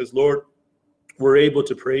God, because, Lord, we're able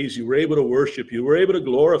to praise you. We're able to worship you. We're able to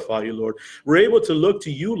glorify you, Lord. We're able to look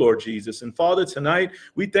to you, Lord Jesus. And Father, tonight,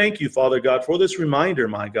 we thank you, Father God, for this reminder,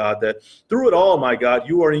 my God, that through it all, my God,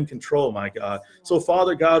 you are in control, my God. So,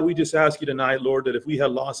 Father God, we just ask you tonight, Lord, that if we had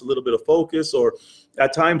lost a little bit of focus, or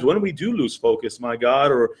at times when we do lose focus, my God,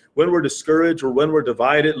 or when we're discouraged, or when we're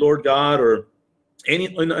divided, Lord God, or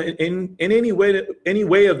in any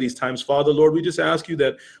way of these times, Father, Lord, we just ask you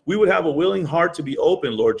that we would have a willing heart to be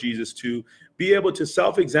open, Lord Jesus, to be able to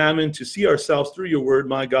self-examine, to see ourselves through your word,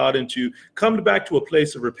 my God, and to come back to a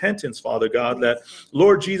place of repentance, Father God, that,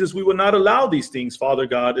 Lord Jesus, we will not allow these things, Father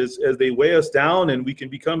God, as they weigh us down and we can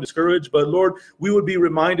become discouraged. But, Lord, we would be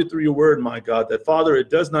reminded through your word, my God, that, Father, it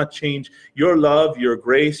does not change your love, your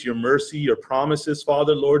grace, your mercy, your promises,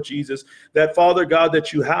 Father, Lord Jesus, that, Father God,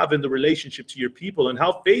 that you have in the relationship to your people and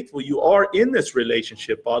how faithful you are in this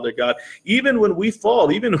relationship, Father God, even when we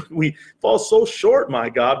fall, even when we fall so short, my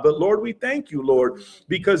God. But, Lord, we thank you, Lord,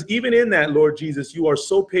 because even in that, Lord Jesus, you are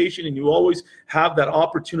so patient and you always have that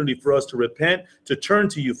opportunity for us to repent, to turn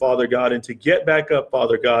to you, Father God, and to get back up,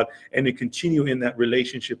 Father God, and to continue in that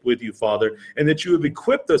relationship with you, Father, and that you have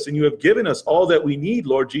equipped us and you have given us all that we need,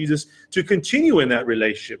 Lord Jesus, to continue in that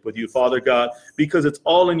relationship with you, Father God, because it's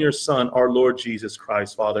all in your Son, our Lord Jesus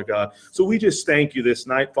Christ, Father God. So we just thank you this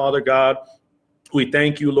night, Father God. We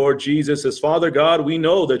thank you, Lord Jesus, as Father God, we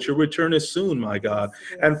know that your return is soon, my God.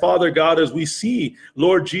 And Father God, as we see,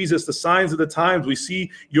 Lord Jesus, the signs of the times, we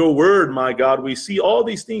see your word, my God. We see all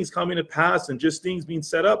these things coming to pass and just things being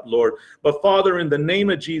set up, Lord. But Father, in the name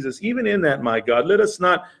of Jesus, even in that, my God, let us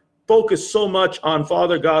not focus so much on,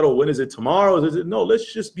 Father God, oh, when is it tomorrow? No,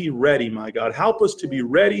 let's just be ready, my God. Help us to be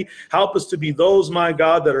ready. Help us to be those, my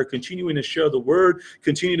God, that are continuing to share the word,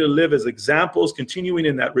 continue to live as examples, continuing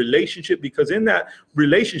in that relationship, because in that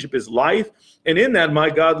relationship is life. And in that, my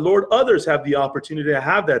God, Lord, others have the opportunity to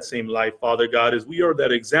have that same life, Father God, as we are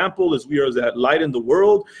that example, as we are that light in the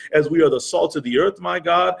world, as we are the salt of the earth, my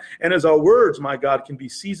God, and as our words, my God, can be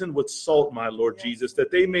seasoned with salt, my Lord Jesus,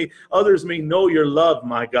 that others may know your love,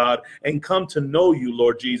 my God, and come to know you,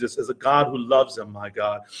 Lord Jesus, as a God who loves them, my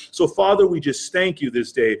God. So, Father, we just thank you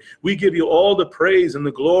this day. We give you all the praise and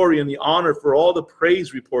the glory and the honor for all the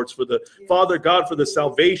praise reports, for the Father God, for the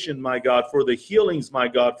salvation, my God, for the healings, my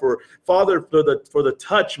God, for Father, for the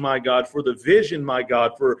touch, my God, for the vision, my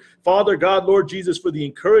God, for Father God, Lord Jesus, for the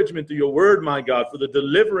encouragement through your word, my God, for the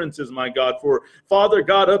deliverances, my God, for Father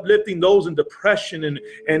God, uplifting those in depression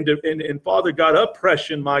and Father God,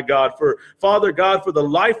 oppression, my God, for Father God, for the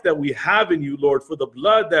life that we have in you, Lord, for the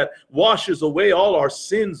blood that washes away all our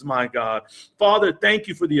sins, my God. Father, thank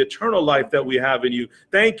you for the eternal life that we have in you.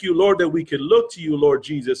 Thank you, Lord, that we can look to you, Lord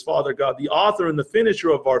Jesus, Father God, the author and the finisher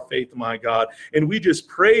of our faith, my God. And we just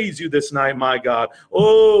praise you this night, my God.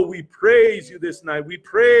 Oh, we praise you this night. We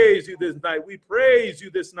praise you this night. We praise you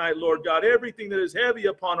this night, Lord God. Everything that is heavy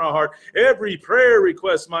upon our heart, every prayer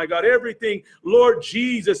request, my God, everything, Lord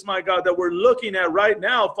Jesus, my God, that we're looking at right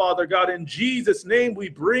now, Father God, in Jesus' name, we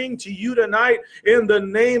bring to you tonight in the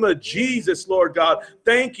name of Jesus, Lord God.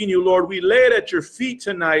 Thanking you, Lord. We lay it at your feet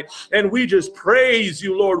tonight and we just praise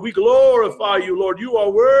you, Lord. We glorify you, Lord. You are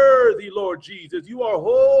worthy, Lord Jesus. You are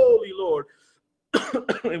holy, Lord.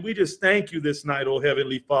 And we just thank you this night, oh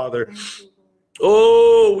Heavenly Father.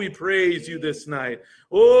 Oh, we praise you this night.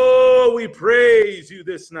 Oh, we praise you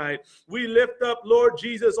this night. We lift up, Lord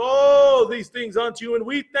Jesus, all these things unto you, and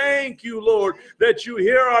we thank you, Lord, that you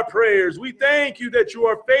hear our prayers. We thank you that you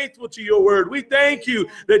are faithful to your word. We thank you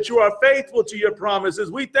that you are faithful to your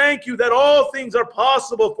promises. We thank you that all things are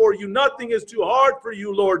possible for you. Nothing is too hard for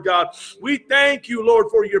you, Lord God. We thank you, Lord,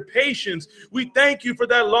 for your patience. We thank you for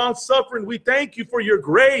that long suffering. We thank you for your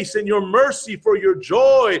grace and your mercy, for your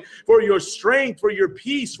joy, for your strength, for your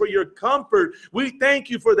peace, for your comfort. We thank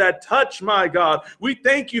you for that touch, my God. We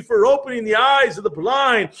thank you for opening the eyes of the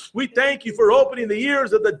blind. We thank you for opening the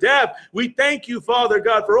ears of the deaf. We thank you, Father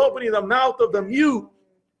God, for opening the mouth of the mute.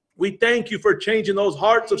 We thank you for changing those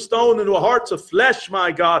hearts of stone into hearts of flesh,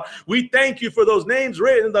 my God. We thank you for those names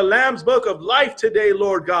written in the Lamb's Book of Life today,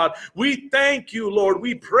 Lord God. We thank you, Lord.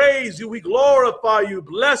 We praise you. We glorify you.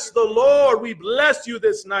 Bless the Lord. We bless you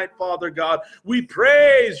this night, Father God. We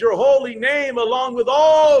praise your holy name along with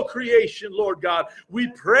all creation, Lord God. We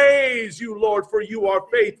praise you, Lord, for you are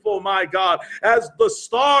faithful, my God. As the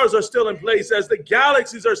stars are still in place, as the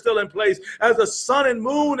galaxies are still in place, as the sun and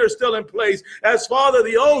moon are still in place, as, Father,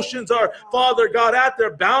 the oceans are, Father God, at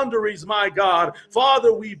their boundaries, my God.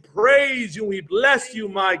 Father, we praise you, we bless you,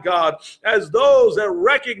 my God, as those that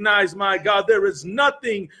recognize, my God, there is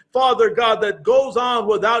nothing, Father God, that goes on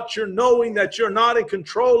without your knowing that you're not in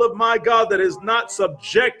control of, my God, that is not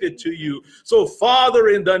subjected to you. So, Father,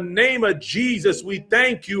 in the name of Jesus, we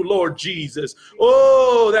thank you, Lord Jesus.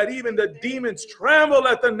 Oh, that even the demons tremble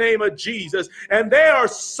at the name of Jesus, and they are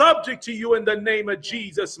subject to you in the name of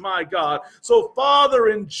Jesus, my God. So, Father,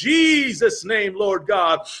 in Jesus' name, Lord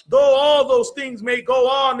God. Though all those things may go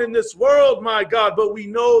on in this world, my God, but we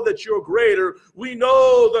know that you're greater. We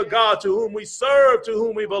know the God to whom we serve, to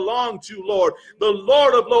whom we belong to, Lord, the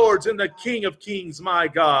Lord of Lords and the King of Kings, my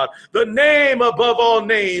God, the name above all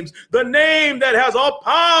names, the name that has all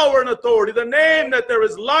power and authority, the name that there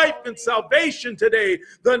is life and salvation today,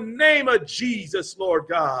 the name of Jesus, Lord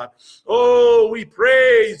God. Oh, we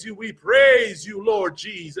praise you, Lord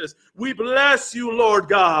Jesus. We bless you, Lord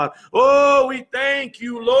God. Oh, we thank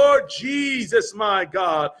you, Lord Jesus, my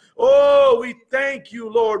God. Oh, we thank you,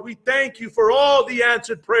 Lord. We thank you for all the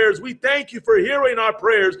answered prayers. We thank you for hearing our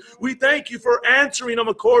prayers. We thank you for answering them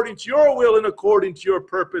according to your will and according to your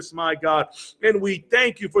purpose, my God. And we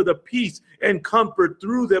thank you for the peace and comfort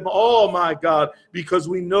through them all, my God, because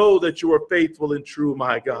we know that you are faithful and true,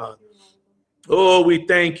 my God. Oh, we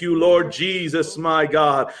thank you, Lord Jesus, my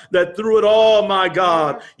God, that through it all, my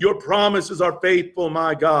God, your promises are faithful,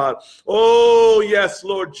 my God. Oh, yes,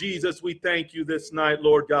 Lord Jesus, we thank you this night,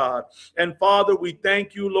 Lord God. And Father, we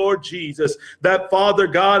thank you, Lord Jesus, that Father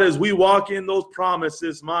God, as we walk in those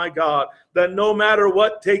promises, my God, that no matter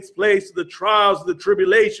what takes place, the trials, the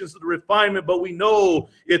tribulations, the refinement, but we know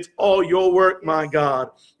it's all your work, my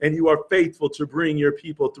God, and you are faithful to bring your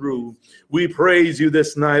people through. We praise you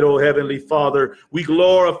this night, O Heavenly Father. We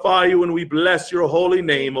glorify you and we bless your holy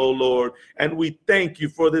name, O Lord. And we thank you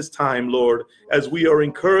for this time, Lord, as we are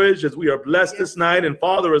encouraged, as we are blessed this night, and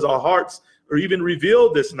Father, as our hearts are even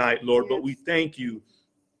revealed this night, Lord. But we thank you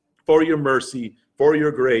for your mercy, for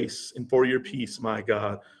your grace, and for your peace, my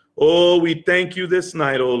God. Oh, we thank you this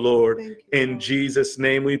night, oh Lord. In Jesus'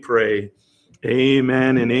 name we pray.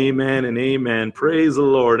 Amen and amen and amen. Praise the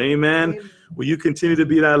Lord. Amen. Will you continue to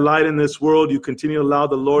be that light in this world? You continue to allow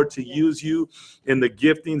the Lord to use you in the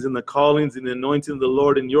giftings and the callings and the anointing of the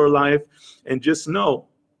Lord in your life. And just know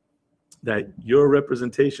that you're a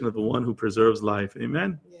representation of the one who preserves life.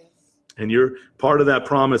 Amen. Yes. And you're part of that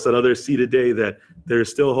promise that others see today, that there is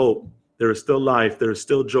still hope. There is still life. There is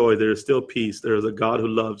still joy. There is still peace. There is a God who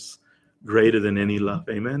loves greater than any love.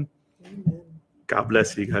 Amen. Amen. God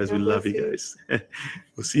bless you guys. We love you guys.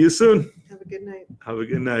 We'll see you soon. Have a good night. Have a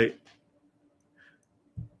good night.